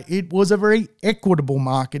that it was a very equitable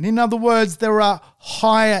market. In other words, there are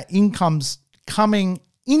higher incomes coming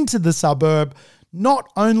into the suburb, not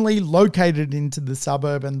only located into the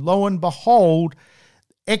suburb, and lo and behold,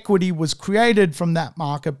 equity was created from that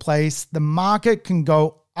marketplace. The market can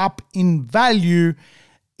go up in value.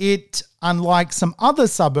 It, unlike some other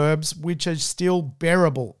suburbs, which are still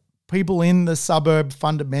bearable. People in the suburb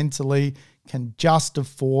fundamentally can just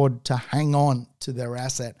afford to hang on to their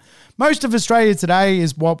asset. Most of Australia today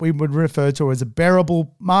is what we would refer to as a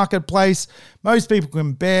bearable marketplace. Most people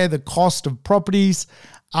can bear the cost of properties.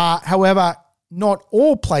 However, not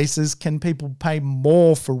all places can people pay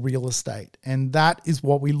more for real estate. And that is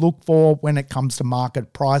what we look for when it comes to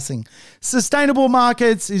market pricing. Sustainable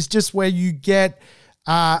markets is just where you get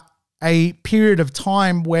a period of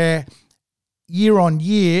time where year on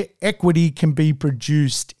year equity can be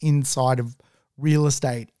produced inside of real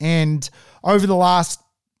estate. And over the last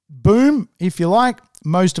boom, if you like,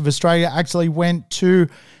 most of Australia actually went to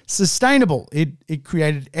sustainable. It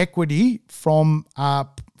created equity from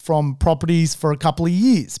properties for a couple of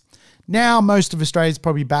years. Now, most of Australia is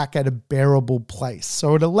probably back at a bearable place.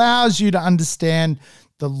 So it allows you to understand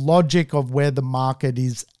the logic of where the market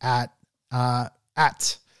is at.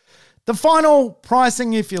 The final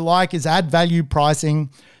pricing, if you like, is add value pricing,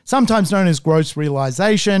 sometimes known as gross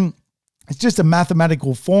realization. It's just a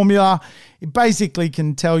mathematical formula. It basically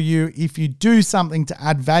can tell you if you do something to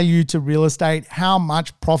add value to real estate, how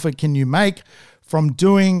much profit can you make from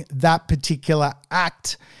doing that particular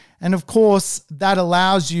act. And of course, that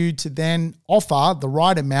allows you to then offer the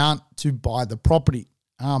right amount to buy the property.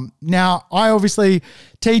 Now, I obviously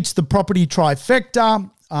teach the property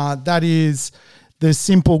trifecta. That is the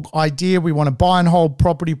simple idea. We want to buy and hold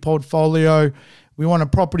property portfolio. We want a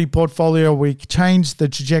property portfolio. We change the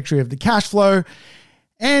trajectory of the cash flow.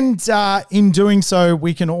 And in doing so,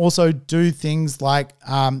 we can also do things like,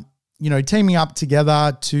 teaming up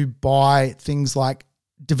together to buy things like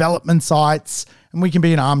development sites, and we can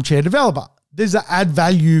be an armchair developer. There's an add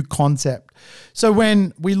value concept. So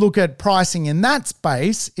when we look at pricing in that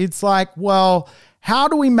space, it's like, well, how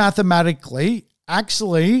do we mathematically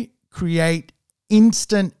actually create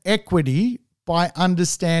instant equity by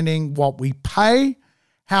understanding what we pay,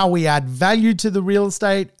 how we add value to the real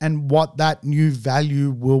estate, and what that new value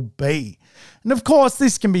will be? And of course,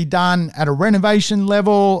 this can be done at a renovation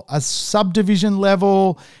level, a subdivision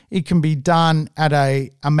level. It can be done at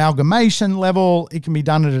a amalgamation level. It can be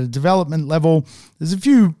done at a development level. There's a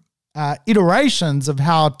few iterations of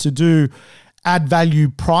how to do add value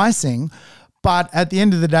pricing. But at the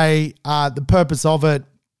end of the day, the purpose of it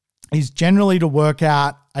is generally to work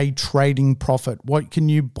out a trading profit. What can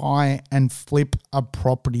you buy and flip a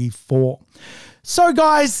property for? So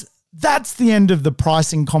guys, that's the end of the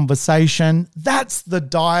pricing conversation. That's the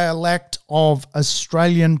dialect of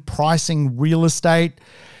Australian pricing real estate.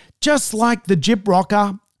 Just like the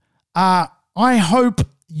Gyprocker, I hope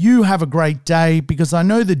you have a great day, because I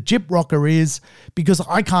know the Gyprocker is, because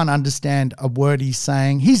I can't understand a word he's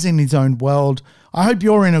saying. He's in his own world. I hope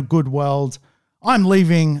you're in a good world. I'm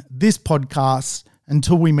leaving this podcast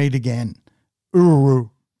until we meet again.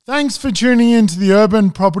 Uru. Thanks for tuning in to the Urban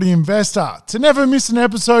Property Investor. To never miss an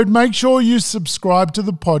episode, make sure you subscribe to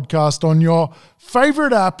the podcast on your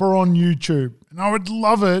favorite app or on YouTube. And I would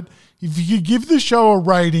love it if you could give the show a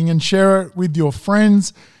rating and share it with your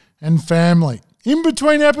friends and family. In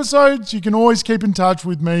between episodes, you can always keep in touch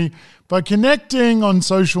with me by connecting on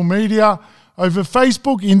social media over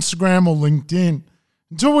Facebook, Instagram, or LinkedIn.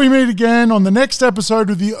 Until we meet again on the next episode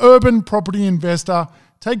of the Urban Property Investor,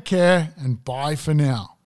 take care and bye for now.